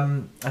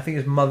I think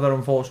his mother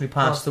unfortunately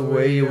passed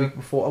away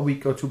a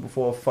week or two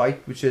before a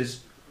fight, which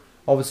is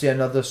obviously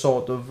another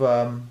sort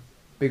of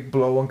big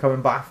blow on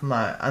coming back from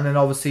that. And then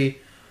obviously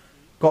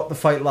got the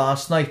fight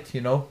last night, you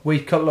know.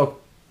 Weight cut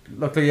looked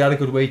like he had a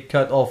good weight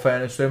cut, all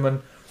fairness to him.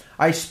 And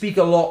I spoke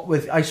a lot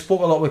with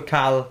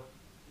Cal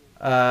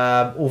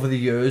over the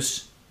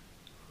years,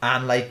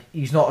 and like,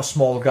 he's not a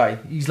small guy.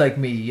 He's like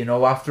me, you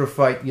know. After a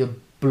fight, you're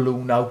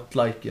blown out,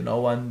 like, you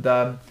know.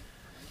 And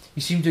he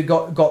seemed to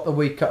got the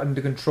weight cut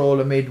under control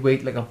and made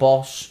weight like a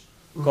boss.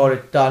 Got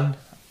it done.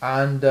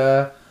 And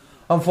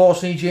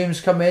unfortunately,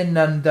 James come in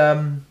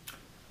and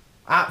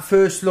at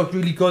first looked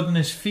really good on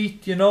his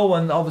feet, you know,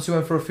 and obviously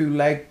went for a few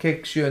leg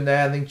kicks here and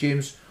there. I think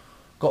James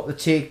got the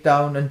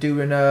takedown and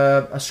doing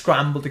a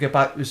scramble to get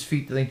back to his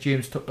feet. I think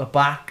James took the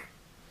back.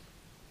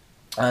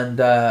 And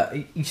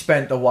he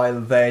spent a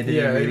while there, didn't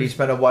he? Really? He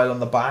spent a while on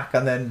the back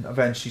and then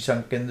eventually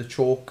sunk in the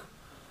choke.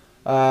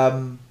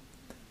 So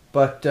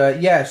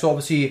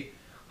obviously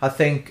I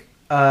think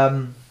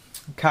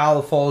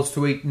Carl falls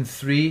to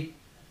 8-3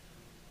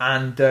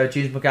 and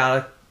James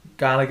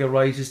Gallagher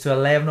rises to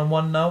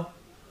 11-1 now.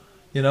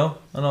 You know,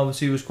 and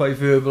obviously he was quite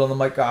verbal on the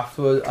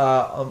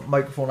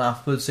microphone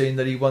afterwards, saying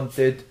that he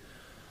wanted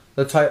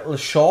the title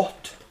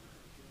shot.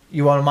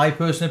 You want my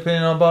personal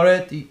opinion about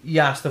it? He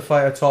has to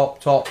fight a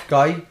top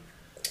guy.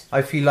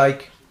 I feel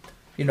like,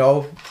 you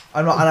know,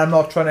 I'm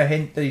not trying to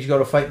hint that he's got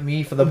to fight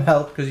me for the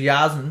belt, because he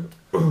hasn't.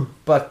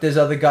 but there's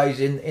other guys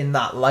in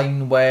that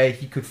line where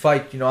he could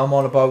fight. You know, I'm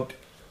on about.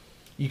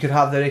 You could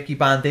have the Ricky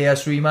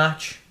Banderas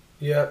rematch.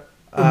 Yeah.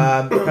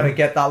 Kind of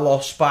get that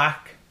loss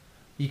back.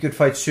 You could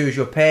fight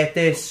Sergio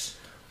Pettis,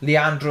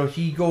 Leandro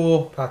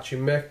Higo,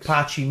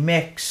 Patchy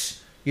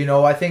Mix. You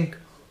know, I think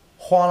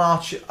Juan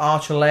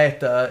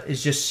Archuleta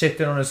is just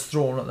sitting on his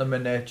throne at the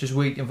minute, just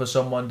waiting for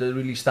someone to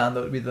really stand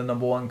out to be the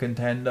number one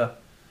contender.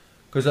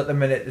 Because at the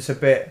minute it's a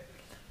bit.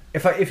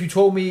 If you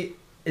told me,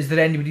 is there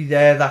anybody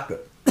there that could,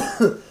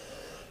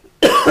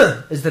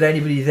 is there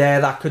anybody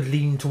there that could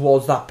lean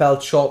towards that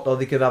belt shot, or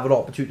they could have an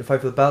opportunity to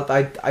fight for the belt?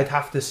 I'd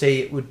have to say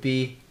it would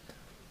be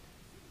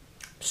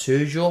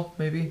Sergio,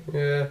 maybe.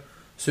 Yeah.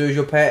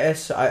 Sergio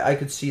Pettis. I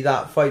could see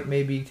that fight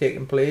maybe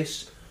taking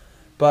place,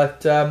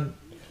 but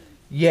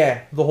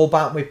yeah, the whole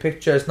bantamweight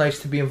picture. It's nice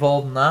to be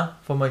involved in that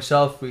for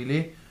myself,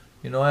 really.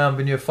 You know, I haven't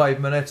been here 5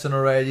 minutes and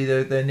already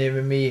they're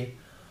naming me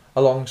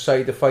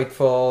alongside the fight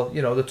for,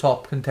 you know, the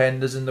top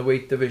contenders in the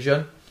weight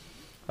division.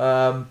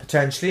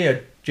 Potentially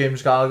a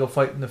James Gallagher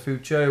fight in the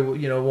future,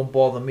 you know, won't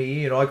bother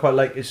me. You know, I quite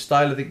like his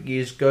style. I think he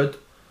is good.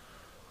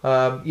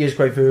 He is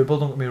quite verbal,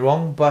 don't get me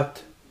wrong,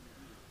 but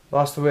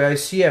that's the way I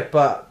see it.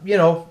 But, you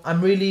know,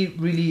 I'm really,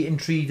 really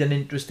intrigued and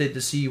interested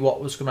to see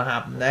what was going to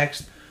happen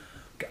next.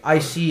 I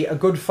see a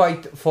good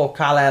fight for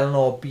Cal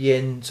Elnor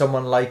being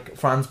someone like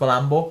Franz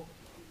Malambo.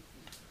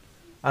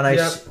 And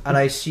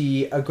I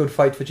see a good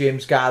fight for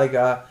James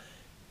Gallagher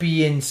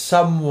being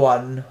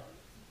someone.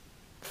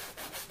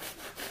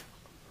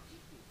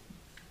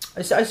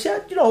 I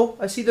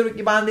see the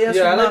Ricky Banderas.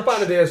 Yeah, I like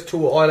Banderas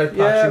too. I like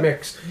Patchy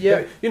Mix.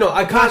 Yeah, you know,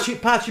 I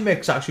can't. Patchy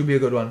Mix actually be a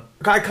good one.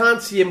 I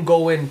can't see him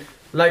going.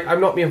 Like,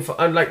 I'm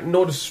like,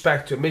 no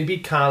disrespect to him. Maybe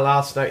Carl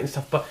last night and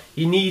stuff, but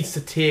he needs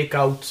to take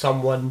out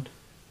someone.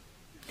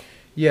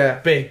 Yeah,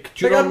 big.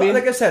 Do you know what I mean?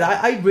 Like I said,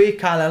 I rate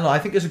Carl Elnor. I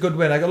think it's a good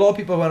win. Like, a lot of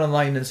people went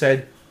online and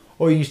said,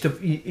 "Oh, you got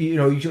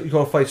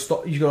to fight.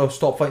 You got to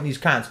stop fighting these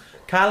cans."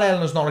 Carl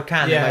Elnor's not a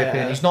can in my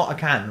opinion. He's not a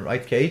can,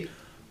 right? Okay,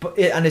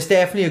 and it's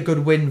definitely a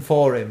good win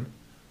for him.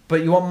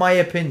 But you want my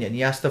opinion? He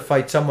has to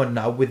fight someone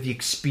now with the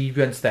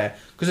experience there,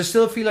 because I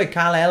still feel like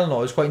Carl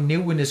Elnor is quite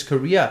new in his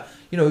career.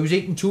 You know, he was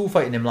 8-2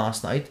 fighting him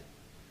last night.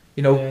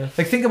 You know,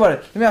 like, think about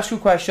it. Let me ask you a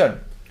question.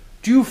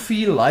 Do you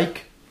feel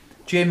like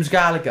James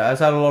Gallagher has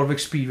had a lot of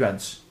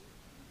experience?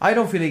 I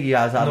don't feel like he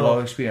has had a lot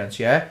of experience,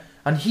 yeah?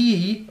 And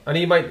he's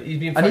been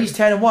fighting. And he's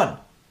 10-1.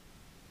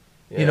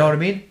 Yeah. You know what I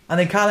mean? And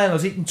then Carl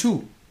Elnor's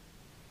 8-2.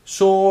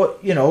 So,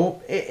 you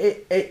know,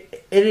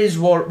 it is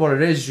what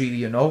it is, really,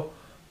 you know.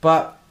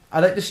 But I'd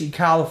like to see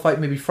Carl fight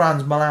maybe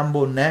Franz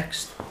Malambo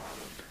next.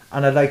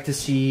 And I'd like to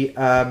see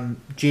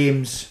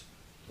James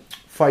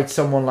fight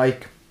someone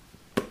like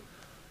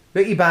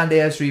Ricky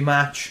Banderas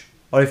rematch.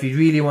 Or if he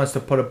really wants to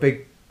put a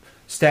big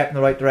step in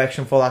the right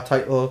direction for that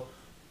title,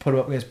 put him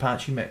up against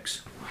Patchy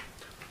Mix.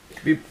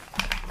 We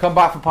come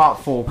back for part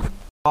 4.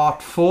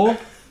 Part 4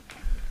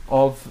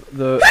 of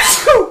the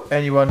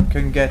Anyone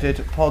Can Get It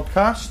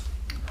podcast.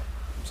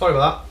 Sorry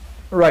about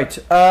Right,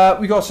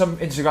 we got some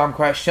Instagram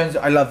questions.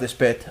 I love this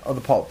bit of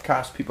the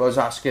podcast. People are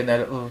asking their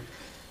little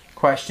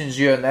questions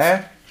here and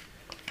there.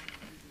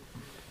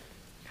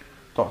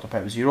 Dr.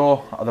 Pepper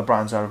Zero, other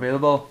brands are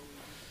available.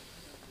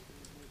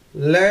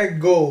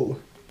 Let go.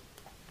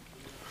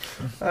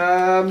 What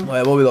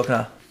are we looking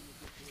at?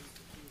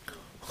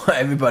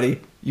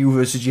 Everybody, you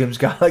versus James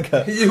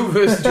Gallagher. You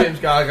versus James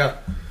Gallagher.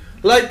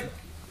 Like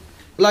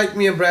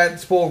me and Brett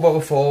spoke about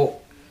before,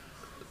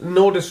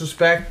 no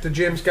disrespect to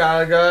James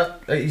Gallagher,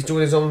 he's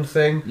doing his own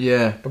thing.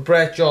 Yeah. But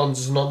Brett Johns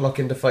is not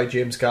looking to fight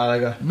James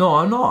Gallagher. No,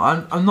 I'm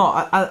not. I'm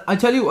not. I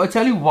tell you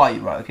why,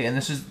 right? Okay, and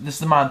this is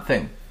the mad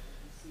thing.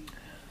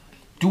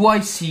 Do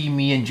I see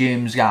me and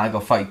James Gallagher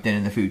fighting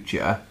in the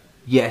future?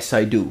 Yes,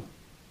 I do.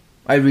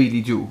 I really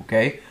do,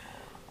 okay?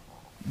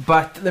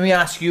 But let me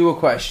ask you a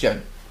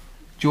question.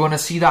 Do you want to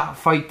see that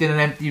fight in an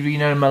empty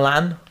arena in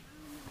Milan?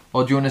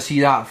 Or do you want to see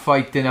that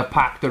fight in a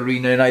packed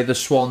arena in either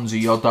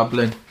Swansea or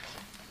Dublin?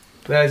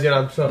 There's your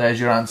answer. There's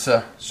your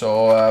answer.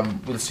 So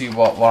we'll see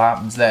what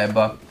happens there.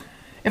 But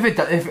if like,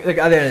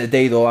 at the end of the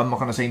day, though, I'm not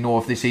going to say no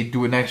if they say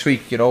do it next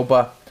week, you know.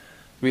 But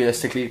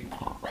realistically,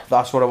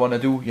 that's what I want to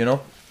do, you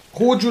know.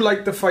 Who would you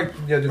like to fight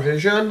in your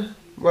division?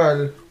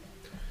 Well,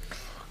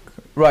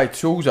 right,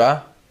 so who's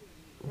that?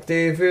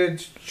 David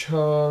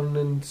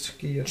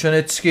Chanitsky.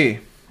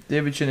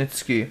 David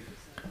Chanitsky.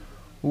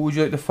 Who would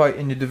you like to fight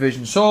in your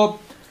division?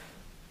 So,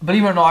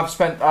 believe it or not, I've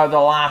spent the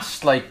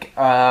last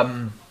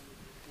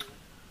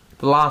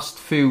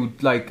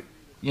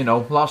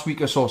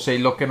week or so, say,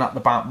 looking at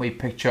the bantamweight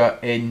picture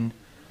in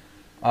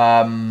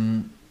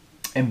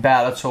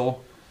Bellator,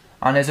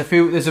 and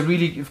there's a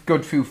really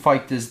good few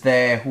fighters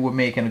there who are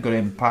making a good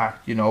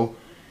impact. You know,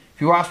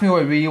 if you ask me who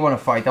I really want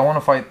to fight, I want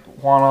to fight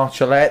Juan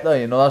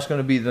Archuleta. You know, that's going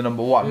to be the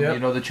number one. Yep.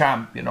 You know, the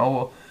champ. You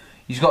know,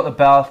 he's got the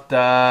belt.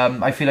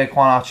 I feel like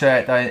Juan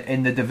Archuleta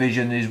in the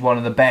division is one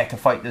of the better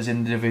fighters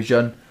in the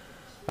division.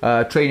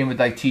 Training with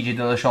like TJ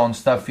Dillashaw and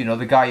stuff, you know,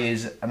 the guy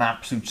is an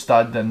absolute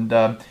stud.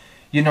 And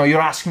you know, you're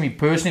asking me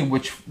personally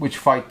which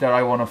fighter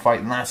I want to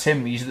fight, and that's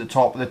him. He's at the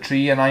top of the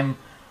tree, and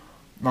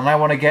and I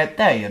want to get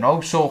there, you know.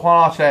 So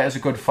Juan Archuleta is a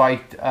good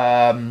fight.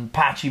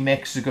 Patchy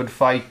Mix is a good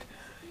fight.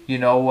 You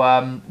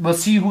know, we'll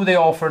see who they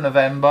offer in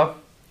November,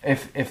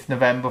 if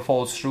November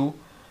falls through.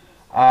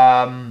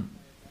 Sorry,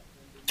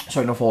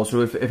 not falls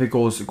through. If it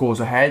goes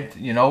ahead,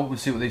 you know, we'll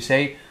see what they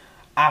say.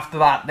 After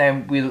that,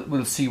 then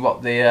we'll see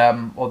what they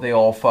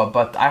offer.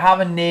 But I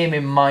have a name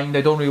in mind.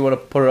 I don't really want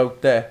to put it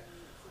out there.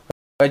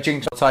 I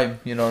jinx all the time,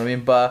 you know what I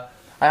mean. But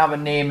I have a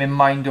name in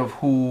mind of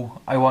who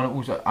I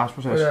want to. Ask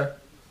what's this? Yeah.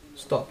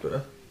 Stop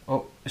there.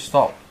 Oh,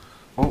 stop.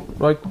 Oh,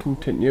 Right,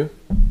 continue.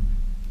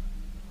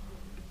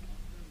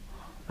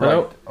 right.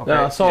 Hello? Okay.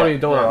 Yeah, sorry,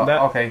 don't have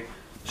that. Okay.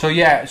 So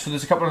yeah, so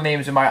there's a couple of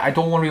names in mind. I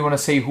don't really want to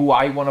say who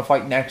I want to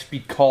fight next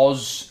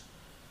because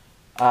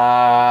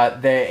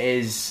there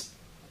is.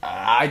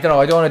 I don't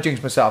know. I don't want to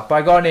jinx myself, but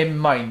I got a name in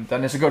mind,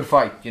 and it's a good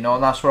fight, you know.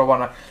 And that's what I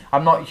want to.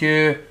 I'm not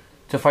here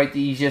to fight the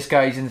easiest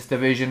guys in this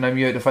division. I'm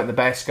here to fight the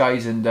best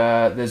guys, and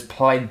there's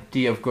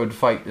plenty of good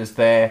fighters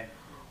there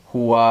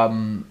who are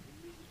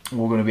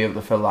going to be able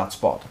to fill that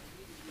spot.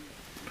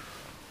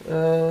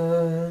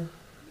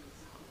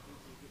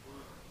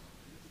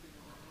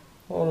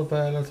 All the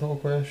Bellator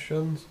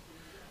questions.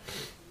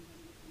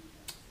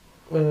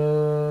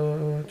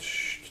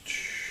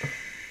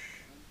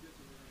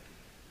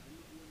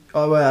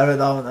 Oh wait, I read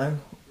that one now.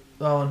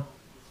 That one.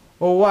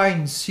 Oh,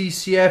 Wine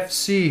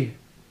CCFC.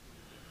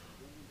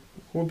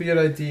 Who would be your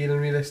ideal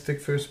and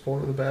realistic first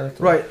opponent of the Bellator?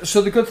 Right.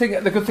 So the good thing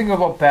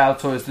about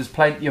Bellator is there's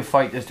plenty of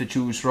fighters to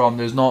choose from.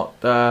 There's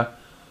not a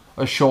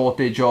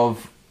shortage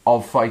of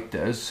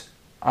fighters.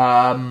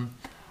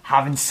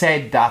 Having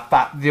said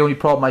that the only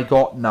problem I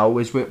got now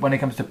is when it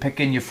comes to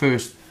picking your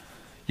first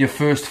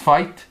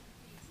fight,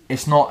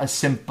 it's not as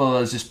simple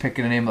as just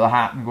picking a name of the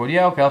hat and going,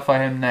 yeah, okay, I'll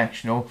fight him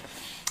next. You know,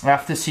 I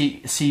have to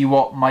see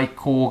what Mike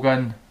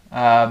Corgan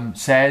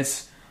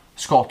says,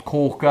 Scott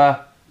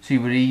Coker, see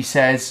what he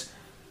says.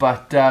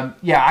 But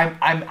yeah,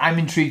 I'm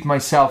intrigued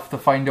myself to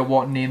find out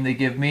what name they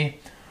give me.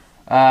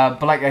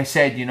 But like I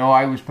said, you know,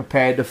 I was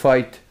prepared to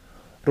fight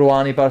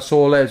Roani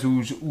Barsoles,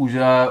 who's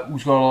got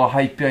a lot of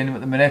hype behind him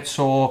at the minute.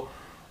 So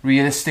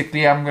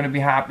realistically, I'm going to be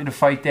happy to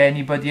fight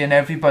anybody and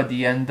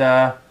everybody. And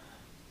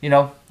you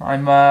know,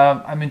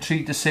 I'm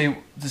intrigued to see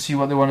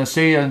what they want to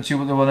say and see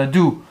what they want to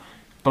do.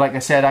 But like I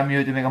said, I'm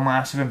here to make a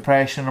massive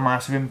impression, a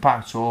massive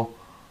impact. So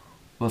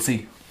we'll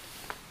see.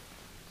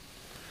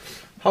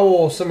 How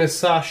awesome is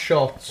Sash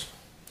Shots?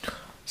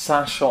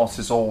 Sash Shots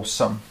is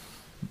awesome.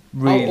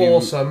 Really, How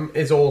awesome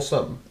is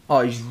awesome? Oh,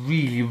 he's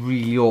really,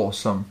 really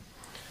awesome.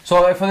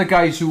 So for the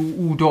guys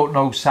who don't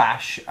know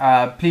Sash,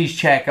 please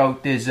check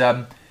out his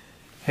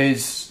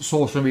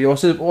social media.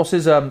 What's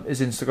his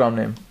Instagram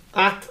name?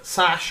 At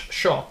Sash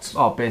Shots.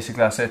 Oh, basically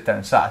that's it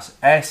then. Sash.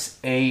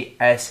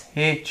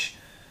 SASHSHOTS.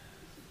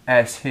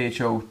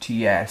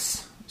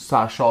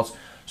 Sash Shots.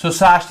 So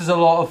Sash does a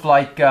lot of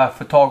like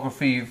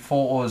photography,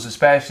 photos,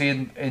 especially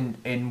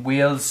in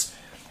Wales,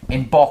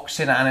 in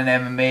boxing and in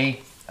MMA.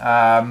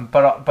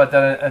 But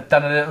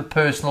done a little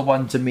personal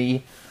one to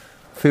me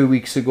a few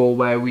weeks ago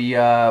where we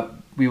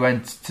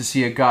went to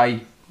see a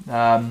guy,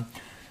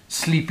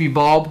 Sleepy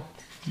Bob,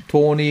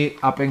 Tony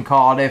up in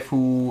Cardiff,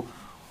 who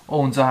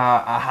owns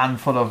a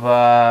handful of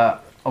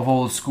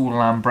old school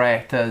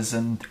Lambrettas,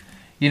 and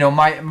you know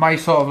my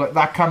sort of like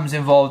that comes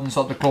involved in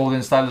sort of the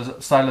clothing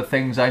style of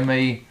things. I'm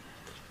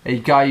a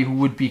guy who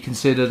would be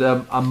considered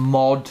a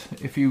mod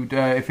if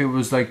it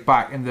was like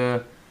back in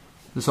the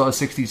sort of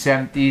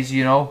 60s, 70s,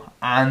 you know.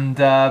 And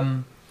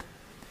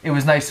it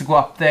was nice to go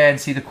up there and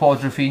see the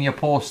Quadrophenia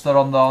poster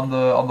on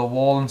the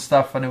wall and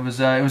stuff. And it was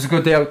a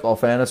good day out, all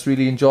fairness.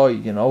 Really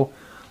enjoyed, you know.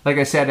 Like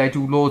I said, I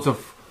do loads of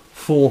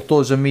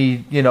photos of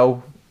me, you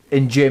know,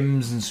 in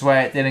gyms and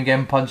sweating and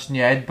getting punched in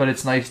the head. But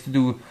it's nice to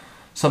do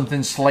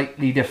something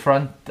slightly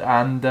different.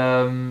 And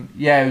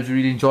yeah, it was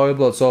really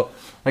enjoyable. So,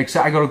 like I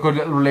said, I got a good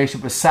little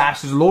relationship with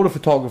Sash. There's a load of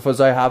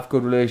photographers I have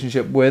good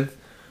relationship with.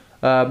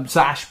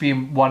 Sash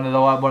being one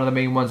of the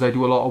main ones I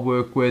do a lot of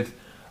work with.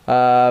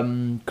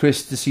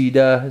 Chris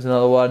DeCida is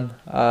another one.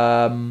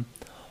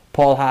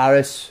 Paul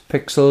Harris,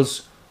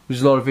 Pixels,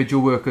 who's a lot of video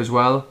work as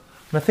well.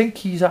 And I think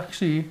he's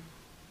actually,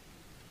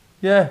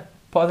 yeah,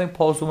 I think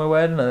Paul's doing my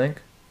wedding, I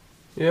think.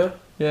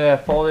 Yeah,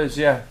 Paul is,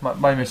 yeah.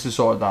 My missus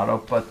sorted that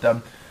out.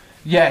 But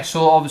yeah,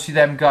 so obviously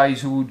them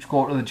guys who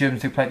go to the gym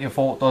and take plenty of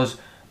photos,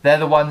 they're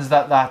the ones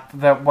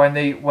that when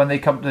they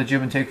come to the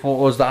gym and take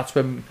photos, that's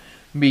when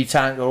me,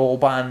 Tanker,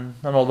 Orban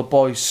and all the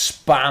boys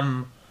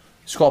spam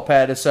Scott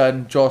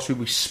Pedersen, Josh,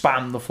 we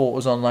spam the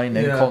photos online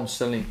then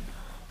constantly.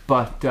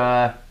 But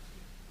yeah,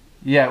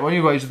 what are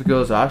you guys with the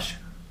girls, Ash?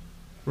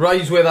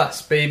 Rise with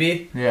us,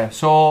 baby. Yeah,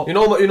 so you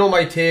know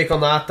my take on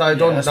that. I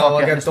don't know.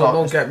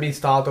 Don't get me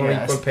started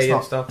on equal pay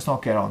and stuff. Let's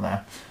not get on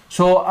there.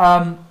 So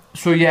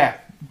yeah,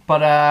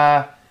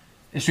 but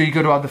it's really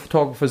good to have the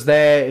photographers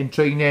there in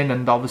training,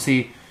 and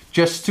obviously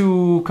just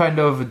to kind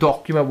of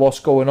document what's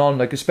going on,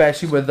 like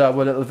especially with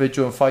little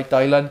video on Fight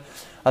Island.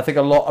 I think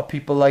a lot of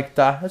people like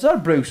that. Is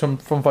that Bruce from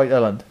Fight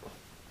Island?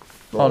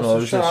 Oh no,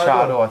 it was a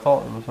shadow. I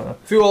thought it was.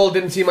 If you all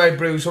didn't see my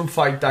bruise from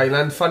Fight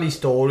Island, funny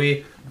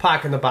story.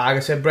 Pack in the bag. I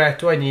said, Brett,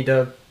 do I need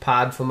a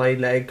pad for my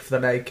leg for the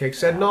leg kick?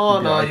 Said,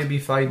 no, you'll be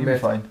fine, You'll mate. be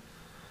fine.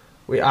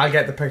 Wait, I'll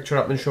get the picture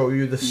up and show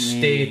you the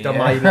state of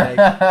my leg.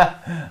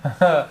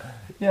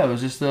 Yeah, it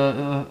was just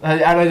and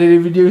I didn't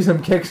even use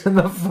them kicks in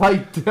the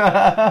fight.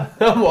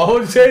 What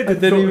would you say? I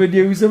didn't even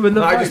use them in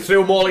the fight. I just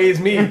threw them all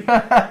against me.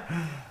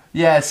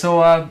 Yeah,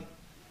 so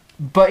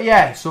but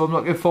yeah, so I'm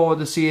looking forward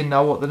to seeing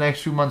now what the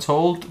next few months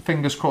hold.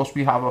 Fingers crossed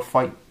we have a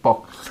fight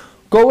book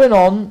going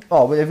on.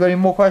 Oh, have you got any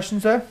more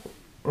questions there?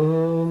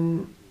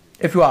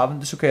 If you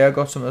haven't, it's okay. I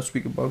got something to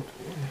speak about.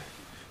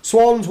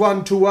 Swans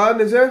 1-2-1,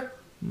 is it?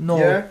 No,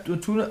 Yeah.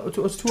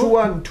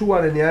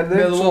 2-1 in the end.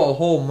 Then. Millwall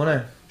home,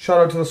 wasn't it?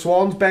 Shout out to the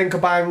Swans, Ben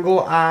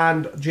Cabango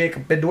and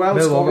Jacob Bidwell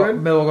scoring.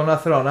 Millwall got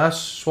nothing on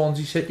us.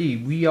 Swansea City,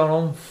 we are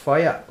on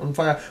fire. On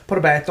fire. Put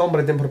a bet on, but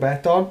I didn't put a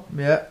bet on.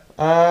 Yeah.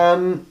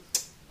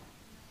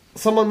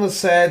 Someone has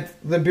said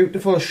the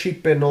beautiful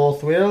sheep in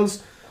North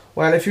Wales.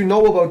 Well, if you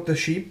know about the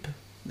sheep,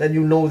 then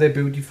you know they're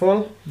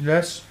beautiful.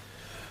 Yes.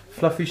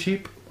 Fluffy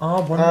sheep.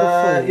 Oh,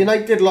 wonderful.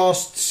 United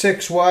lost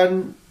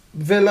 6-1.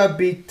 Villa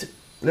beat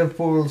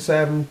Liverpool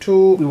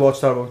 7-2. We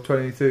watched that about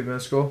 20-30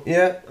 minutes ago.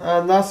 Yeah,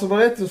 and that's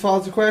about it as far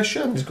as the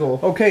questions go.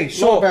 Okay,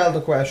 so a lot of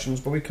belter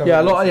questions, but we covered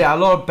a lot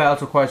of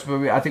belter questions,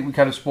 but I think we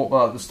kind of spoke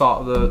about at the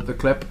start of the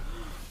clip.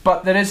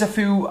 But there is a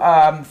few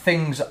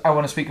things I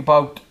want to speak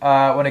about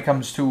when it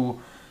comes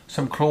to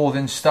some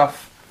clothing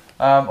stuff.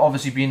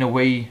 Obviously being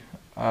away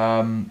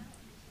and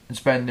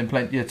spending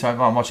plenty of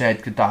time. I'm watching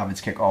Edgar Davids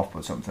kick off,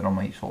 put something on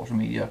my social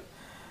media.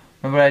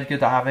 Remember Edgar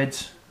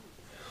Davids?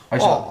 I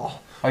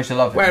used to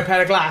love him. Wear a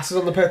pair of glasses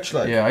on the pitch,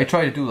 like. Yeah, I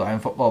tried to do that in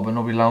football, but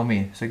nobody allowed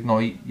me. It's like, no,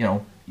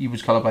 he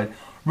was colourblind.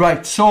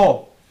 Right,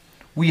 so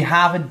we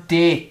have a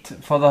date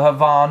for the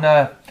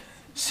Havana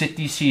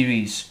City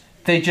series.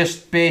 They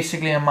just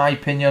basically, in my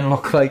opinion,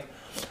 look like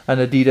an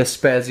Adidas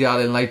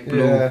Spezial in light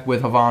blue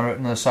with Havana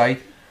written on the side.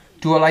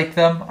 Do I like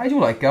them? I do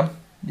like them.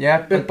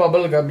 Yeah. Bit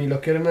bubblegummy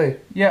looking, isn't they?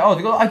 Yeah,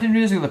 I didn't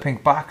realise they got the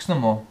pink backs no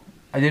more.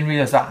 I didn't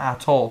realise that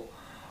at all.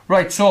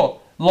 Right,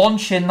 so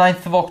launching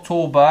 9th of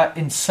October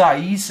in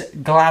size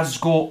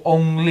Glasgow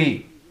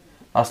only.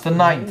 That's the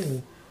 9th.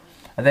 Ooh.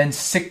 And then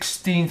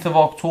 16th of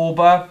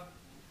October,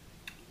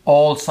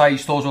 all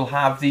size stores will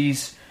have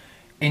these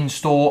in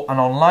store and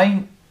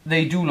online.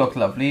 They do look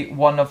lovely.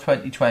 1 of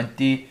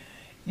 2020.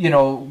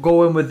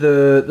 Going with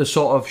the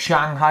sort of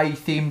Shanghai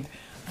theme.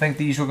 I think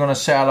these were going to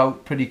sell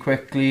out pretty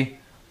quickly.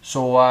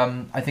 So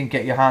I think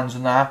get your hands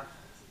on that.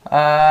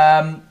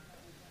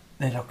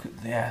 They look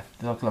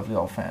lovely,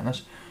 all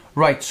fairness.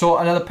 Right, so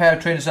another pair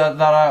of trainers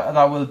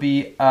that will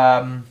be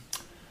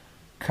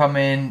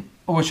coming,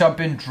 which have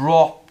been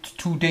dropped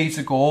 2 days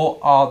ago,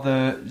 are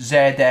the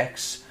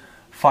ZX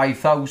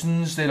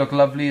 5000s. They look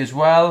lovely as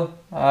well.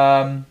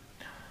 A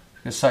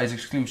size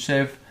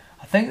exclusive.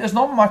 I think there's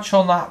not much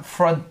on that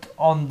front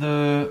on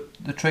the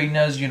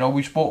trainers.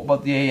 We spoke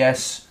about the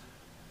AS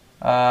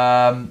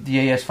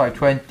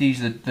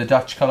 520s, the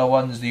Dutch colour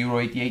ones, the Euro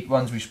 88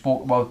 ones. We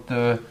spoke about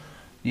the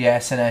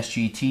SNS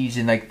GTs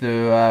in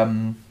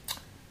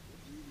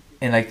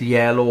like the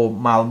yellow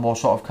Malmo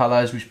sort of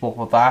colours. We spoke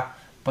about that.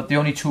 But the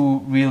only two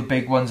real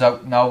big ones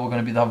out now are going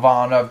to be the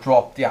Havana. I've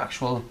dropped the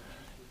actual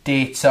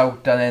dates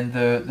out, and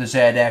then the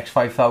ZX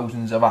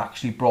 5000s have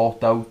actually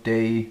brought out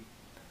a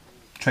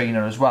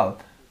trainer as well.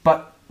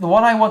 But the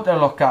one I want to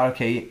look at,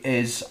 okay,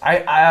 is I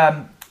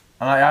haven't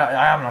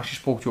actually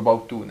spoke to you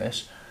about doing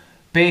this.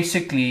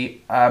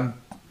 Basically, I'm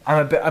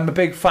a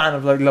big fan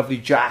of like lovely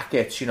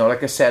jackets.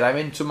 Like I said, I'm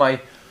into my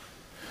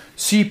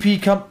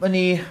CP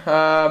company,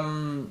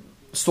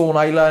 Stone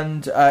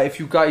Island. If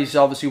you guys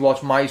obviously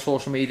watch my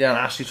social media and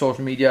Ashley's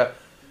social media,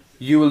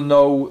 you will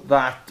know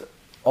that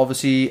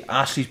obviously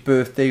Ashley's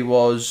birthday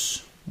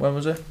was, when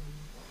was it?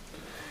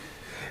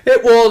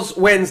 It was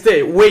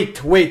Wednesday. Wait,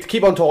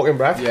 keep on talking,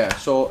 Brett. Yeah,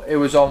 so it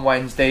was on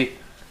Wednesday,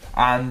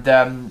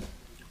 and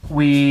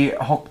we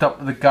hooked up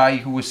with the guy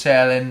who was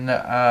selling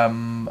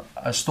a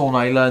Stone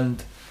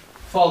Island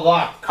for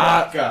that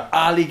cracker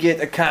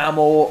alligator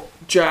camo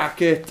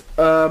jacket.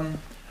 And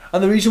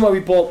the reason why we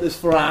bought this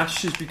for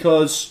Ash is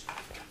because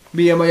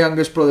me and my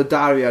youngest brother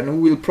Darian,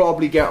 who we'll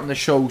probably get on the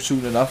show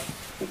soon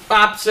enough,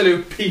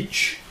 absolute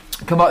peach,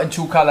 come out in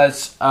 2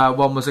 colours.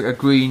 One was like a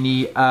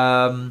greeny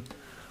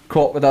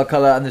crocodile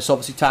colour, and this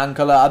obviously tan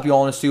colour. I'll be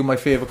honest with you, my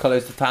favourite colour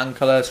is the tan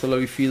colour, so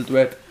we feel to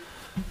it.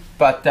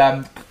 But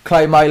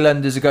Climb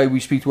Island is a guy we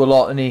speak to a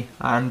lot, and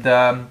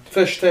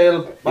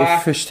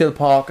Fishtail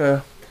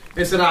Parker.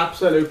 It's an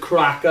absolute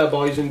cracker,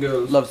 boys and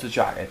girls. Loves the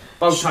jacket.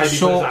 About time he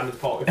put his hand in his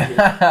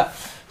pocket.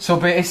 So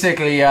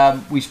basically,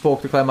 we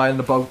spoke to Climb Island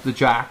about the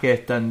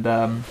jacket, and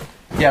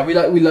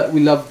we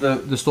love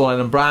the Stone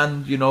Island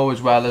brand,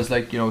 as well as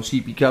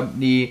CP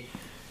Company,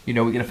 we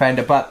can offend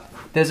it. But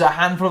there's a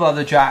handful of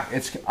other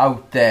jackets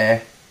out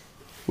there,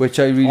 which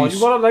I really. Oh, you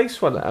got a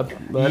nice one there.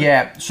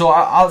 Yeah, so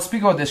I'll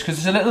speak about this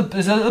because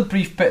there's a little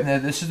brief bit in there.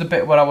 This is the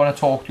bit where I want to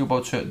talk to you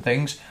about certain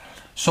things.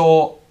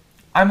 So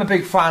I'm a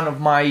big fan of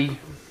my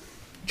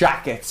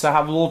jackets. I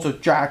have loads of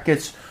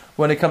jackets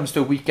when it comes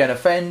to Weekend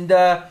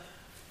Offender,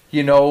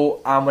 you know,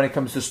 and when it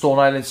comes to Stone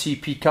Island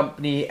CP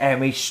Company,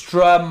 MA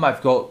Strum,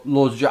 I've got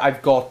loads.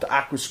 I've got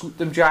Aqua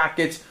Scutum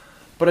jackets,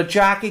 but a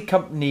jacket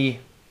company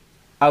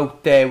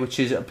out there, which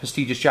is a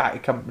prestigious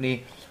jacket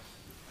company,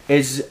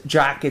 is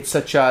jackets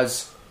such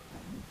as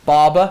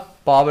Barber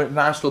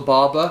International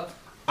Barber,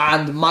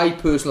 and my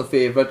personal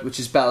favourite, which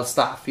is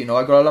Belstaff. You know,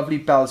 I got a lovely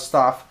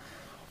Belstaff.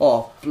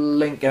 Oh,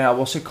 blinking out,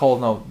 what's it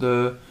called now?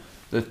 The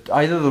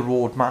either the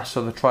Roadmaster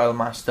or the Trial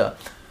Master.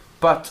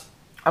 But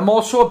I'm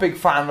also a big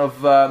fan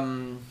of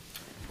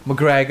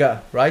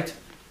McGregor, right?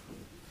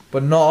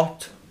 But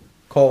not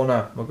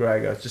Conor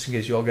McGregor, just in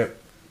case you all get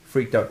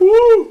freaked out.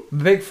 Woo!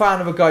 I'm a big fan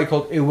of a guy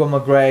called Ewan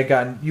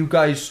McGregor, and you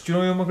guys, do you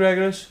know who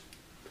McGregor is?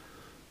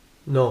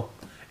 No.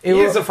 He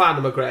is a fan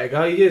of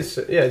McGregor. He is,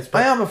 yeah.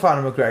 I am a fan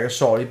of McGregor,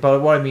 sorry,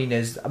 but what I mean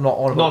is, I'm not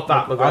on about Not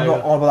that McGregor. I'm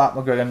not on about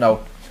that McGregor, no.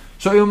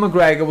 So Ewan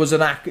McGregor was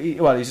an actor.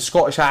 Well, he's a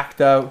Scottish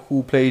actor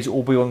who plays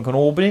Obi-Wan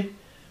Kenobi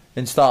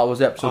in Star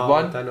Wars Episode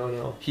 1. I don't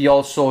know. He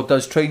also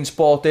does train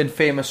sporting.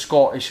 Famous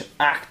Scottish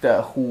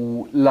actor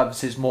who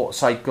loves his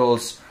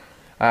motorcycles.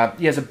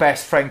 He has a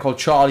best friend called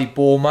Charlie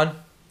Bowman,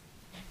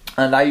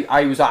 and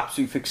I was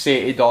absolutely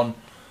fixated on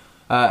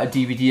a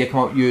DVD that came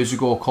out years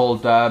ago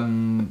called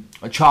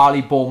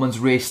Charlie Bowman's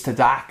Race to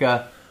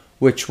Dakar,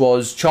 which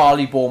was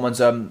Charlie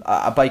Bowman's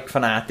a bike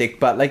fanatic,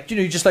 but like, you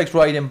know, he just likes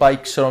riding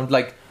bikes around,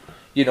 like,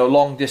 you know,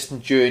 long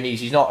distance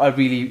journeys. He's not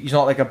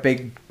like a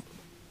big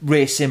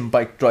racing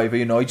bike driver,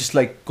 you know. He just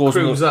like goes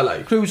goes on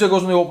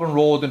the open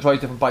road and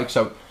tries different bikes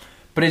out.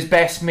 But his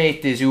best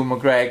mate is Ewan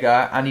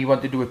McGregor, and he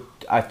wanted to do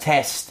a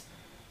test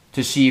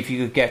to see if he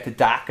could get to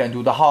Dakar and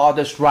do the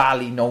hardest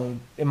rally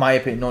known, in my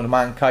opinion, known to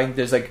mankind.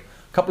 There's like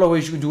a couple of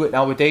ways you can do it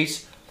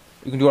nowadays.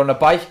 You can do it on a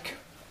bike,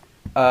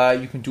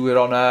 you can do it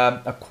on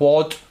a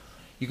quad,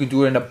 you can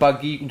do it in a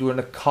buggy, you can do it in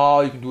a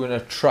car, you can do it in a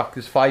truck.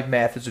 There's 5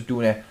 methods of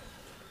doing it.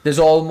 There's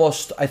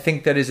almost, I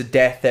think there is a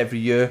death every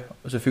year.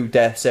 There's a few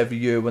deaths every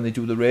year when they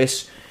do the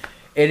race.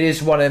 It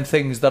is one of them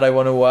things that I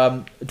want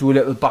to do a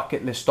little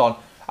bucket list on.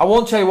 I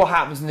won't tell you what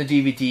happens in the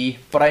DVD,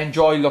 but I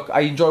enjoy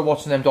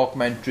watching them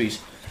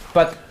documentaries.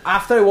 But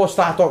after I watched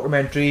that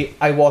documentary,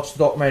 I watched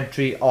the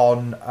documentary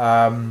on,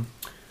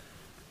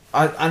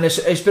 and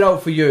it's been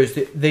out for years.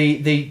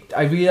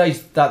 I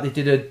realised that they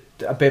did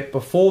a bit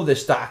before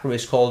this Dakar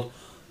race called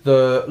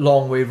the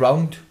Long Way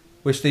Round,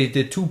 which they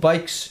did 2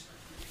 bikes,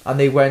 and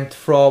they went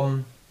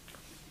from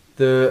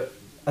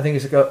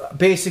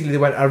basically they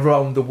went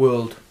around the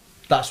world.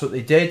 That's what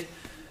they did.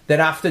 Then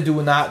after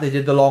doing that, they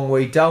did the Long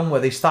Way Down,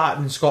 where they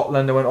started in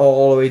Scotland and went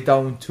all the way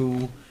down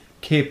to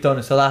Cape Town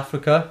in South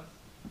Africa.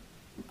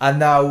 And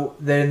now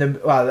they're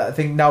I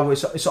think now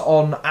it's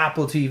on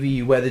Apple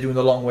TV, where they're doing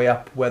the Long Way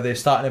Up, where they're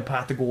starting in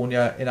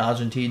Patagonia in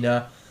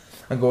Argentina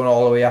and going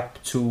all the way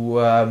up to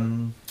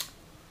I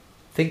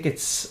think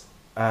it's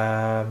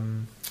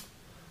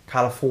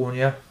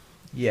California.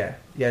 Yeah,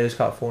 it is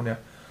California.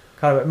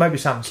 It might be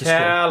San Francisco.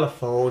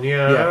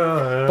 California.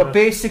 Yeah. But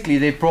basically,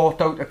 they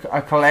brought out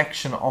a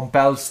collection on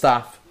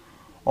Belstaff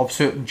of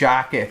certain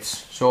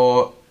jackets.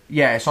 So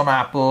yeah, it's on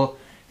Apple.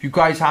 If you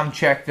guys haven't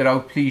checked it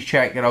out, please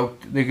check it out.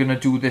 They're gonna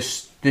do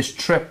this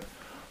trip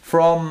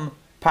from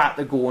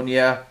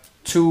Patagonia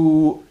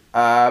to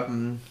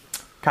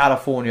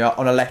California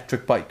on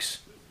electric bikes.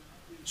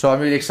 So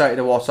I'm really excited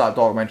to watch that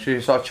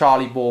documentary. So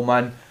Charlie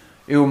Bowman,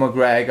 Ewan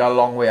McGregor,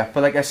 Long Way Up.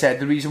 But like I said,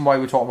 the reason why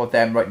we're talking about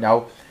them right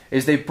now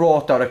is they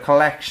brought out a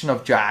collection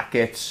of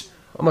jackets.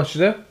 How much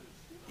is it?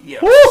 Yeah,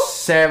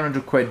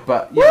 700 quid,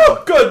 but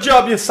good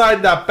job you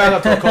signed that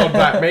Bellator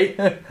contract, mate.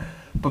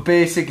 But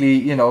basically,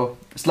 you know,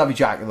 it's a lovely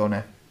jacket though,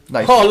 innit?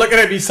 Nice. Oh, look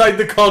at him, he signed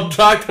the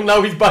contract and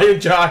now he's buying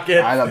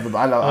jackets. I love them.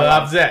 I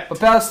love it. But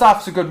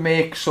Belstaff's a good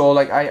make, so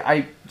like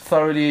I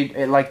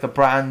thoroughly like the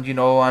brand, you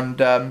know,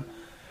 and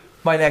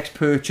my next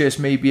purchase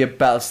may be a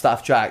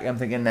Belstaff jacket. I'm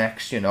thinking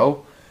next, you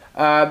know.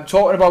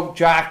 Talking about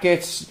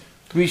jackets,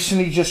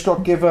 recently just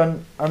got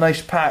given a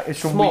nice package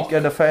from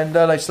Weekend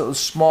Offender, nice little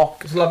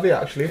smock. It's lovely,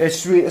 actually.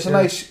 It's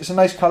a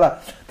nice colour.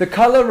 The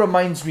colour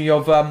reminds me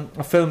of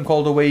a film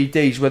called Away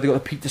Days, where they got the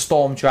Peter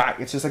Storm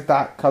jackets. It's like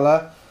that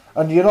colour,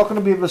 and you're not going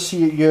to be able to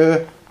see it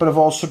here. But I've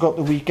also got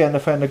the Weekend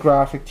Offender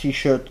graphic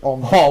T-shirt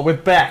on. Oh,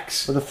 with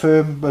Bex.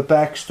 With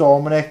Bex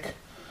Dominic.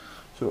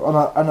 So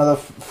on another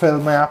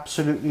film I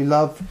absolutely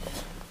love.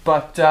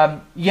 But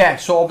yeah,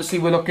 so obviously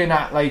we're looking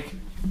at like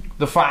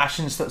the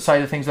fashion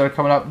side of things that are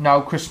coming up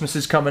now. Christmas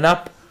is coming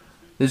up.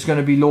 There's going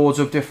to be loads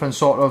of different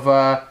sort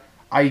of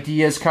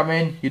ideas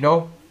coming, you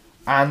know,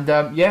 and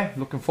yeah,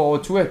 looking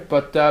forward to it.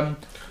 But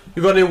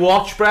you got a new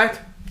watch,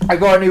 Brett? I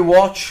got a new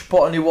watch.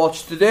 Bought a new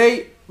watch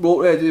today.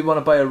 I didn't want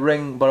to buy a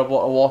ring, but I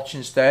bought a watch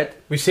instead.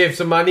 We saved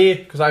some money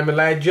because I'm a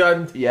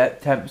legend. Yeah,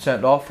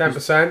 10% off.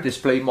 10%.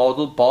 Display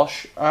model,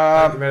 Bosch.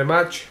 Thank you very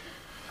much.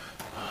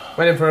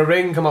 Went in for a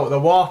ring, come out with a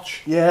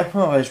watch. Yeah,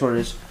 well, that's what it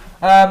is.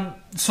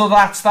 So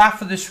that's that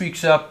for this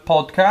week's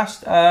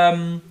podcast.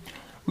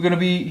 We're going to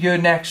be here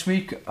next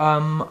week.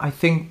 I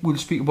think we'll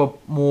speak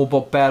more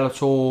about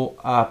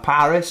Bellator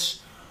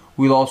Paris.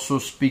 We'll also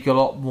speak a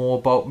lot more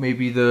about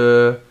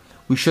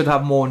we should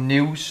have more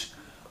news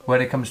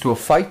when it comes to a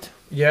fight.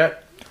 Yeah.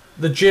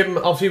 The gym,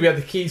 obviously we had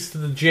the keys to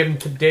the gym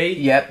today.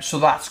 Yep, so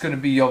that's going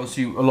to be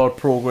obviously a lot of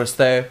progress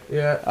there.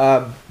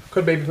 Yeah.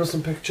 Could maybe put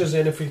some pictures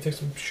in if we take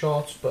some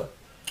shots, but...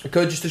 I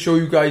could just to show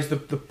you guys the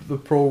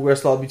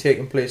progress that'll be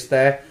taking place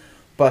there.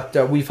 But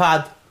we've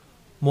had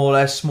more or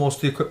less most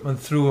of the equipment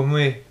through, haven't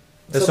we?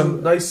 There's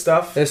some nice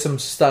stuff. There's some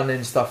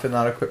stunning stuff in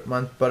that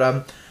equipment.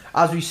 But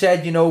as we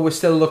said, you know, we're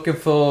still looking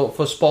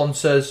for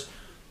sponsors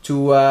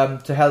to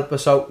help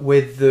us out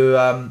with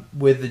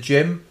the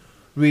gym.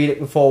 Really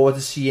looking forward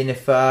to seeing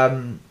if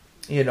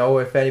you know,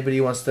 if anybody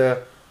wants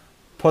to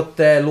put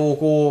their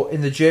logo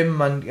in the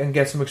gym and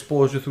get some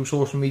exposure through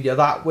social media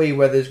that way,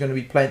 where there's going to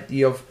be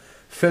plenty of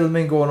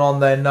filming going on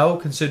there now,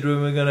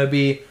 considering we're going to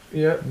be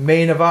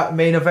main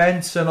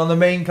events and on the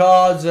main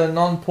cards and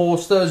on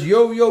posters,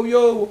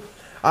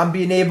 and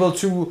being able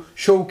to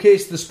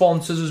showcase the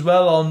sponsors as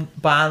well on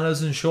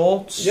banners and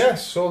shorts.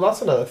 Yes, so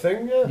that's another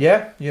thing.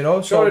 Yeah, you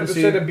know, so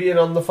instead of being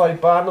on the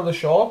fight banner or the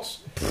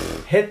shorts,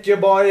 hit your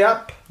boy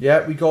up.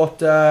 Yeah, we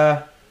got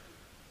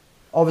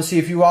obviously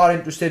if you are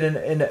interested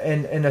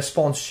in a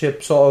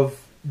sponsorship sort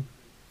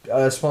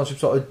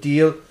of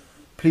deal,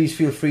 please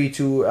feel free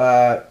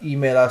to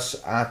email us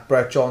at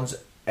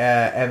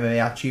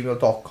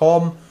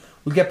brettjohnsmma@gmail.com.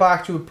 We'll get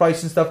back to you with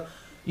price and stuff.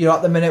 You know,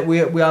 at the minute we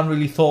haven't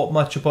really thought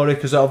much about it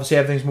because obviously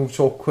everything's moved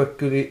so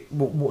quickly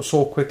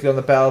on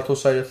the Bellator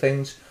side of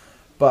things.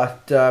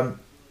 But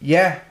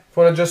yeah, if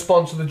you want to just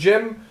sponsor the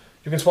gym,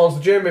 you can sponsor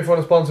the gym. If you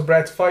want to sponsor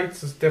Brett's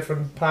Fights, it's a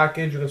different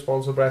package. You can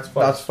sponsor Brett's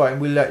Fights. That's fine.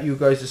 We'll let you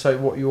guys decide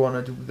what you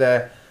want to do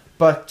there.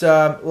 But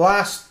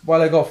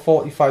while I got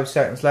 45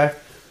 seconds left,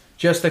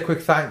 just a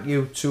quick thank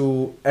you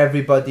to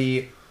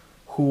everybody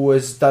who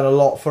has done a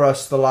lot for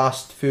us the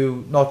last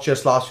few, not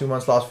just last few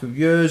months, last few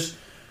years.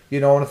 You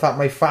know, I want to thank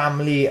my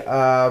family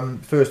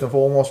first and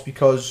foremost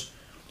because,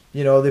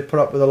 you know, they put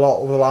up with a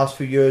lot over the last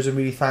few years. I'm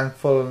really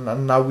thankful,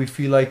 and now we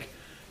feel like,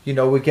 you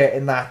know, we're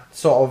getting that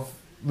sort of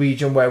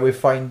region where we're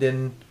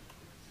finding,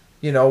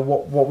 you know,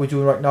 what we're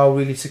doing right now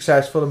really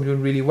successful and we're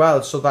doing really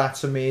well. So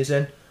that's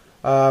amazing.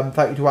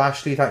 Thank you to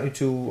Ashley. Thank you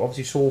to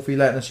obviously Sophie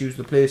letting us use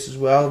the place as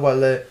well.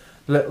 While the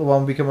little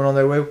one will be coming on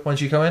their way. When's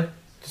she coming?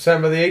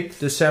 December the 8th.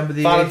 December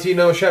the 8th.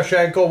 Valentino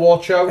Shevchenko,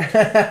 watch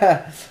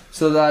out.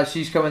 So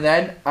she's coming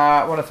then.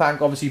 I want to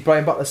thank obviously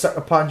Brian Butler,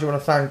 Sucker Punch. I want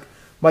to thank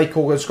Mike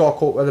Hogan, Scott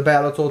Coker, the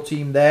Bellator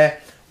team there.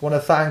 I want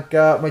to thank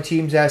my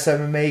teams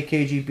SMMA,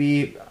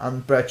 KGB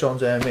and Brett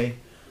Johns MMA.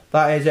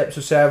 That is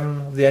episode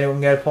 7 of the Anyone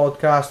Can Get It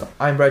podcast.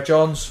 I'm Brett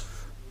Johns.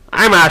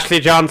 I'm Ashley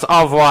Johns.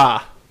 Au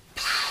revoir.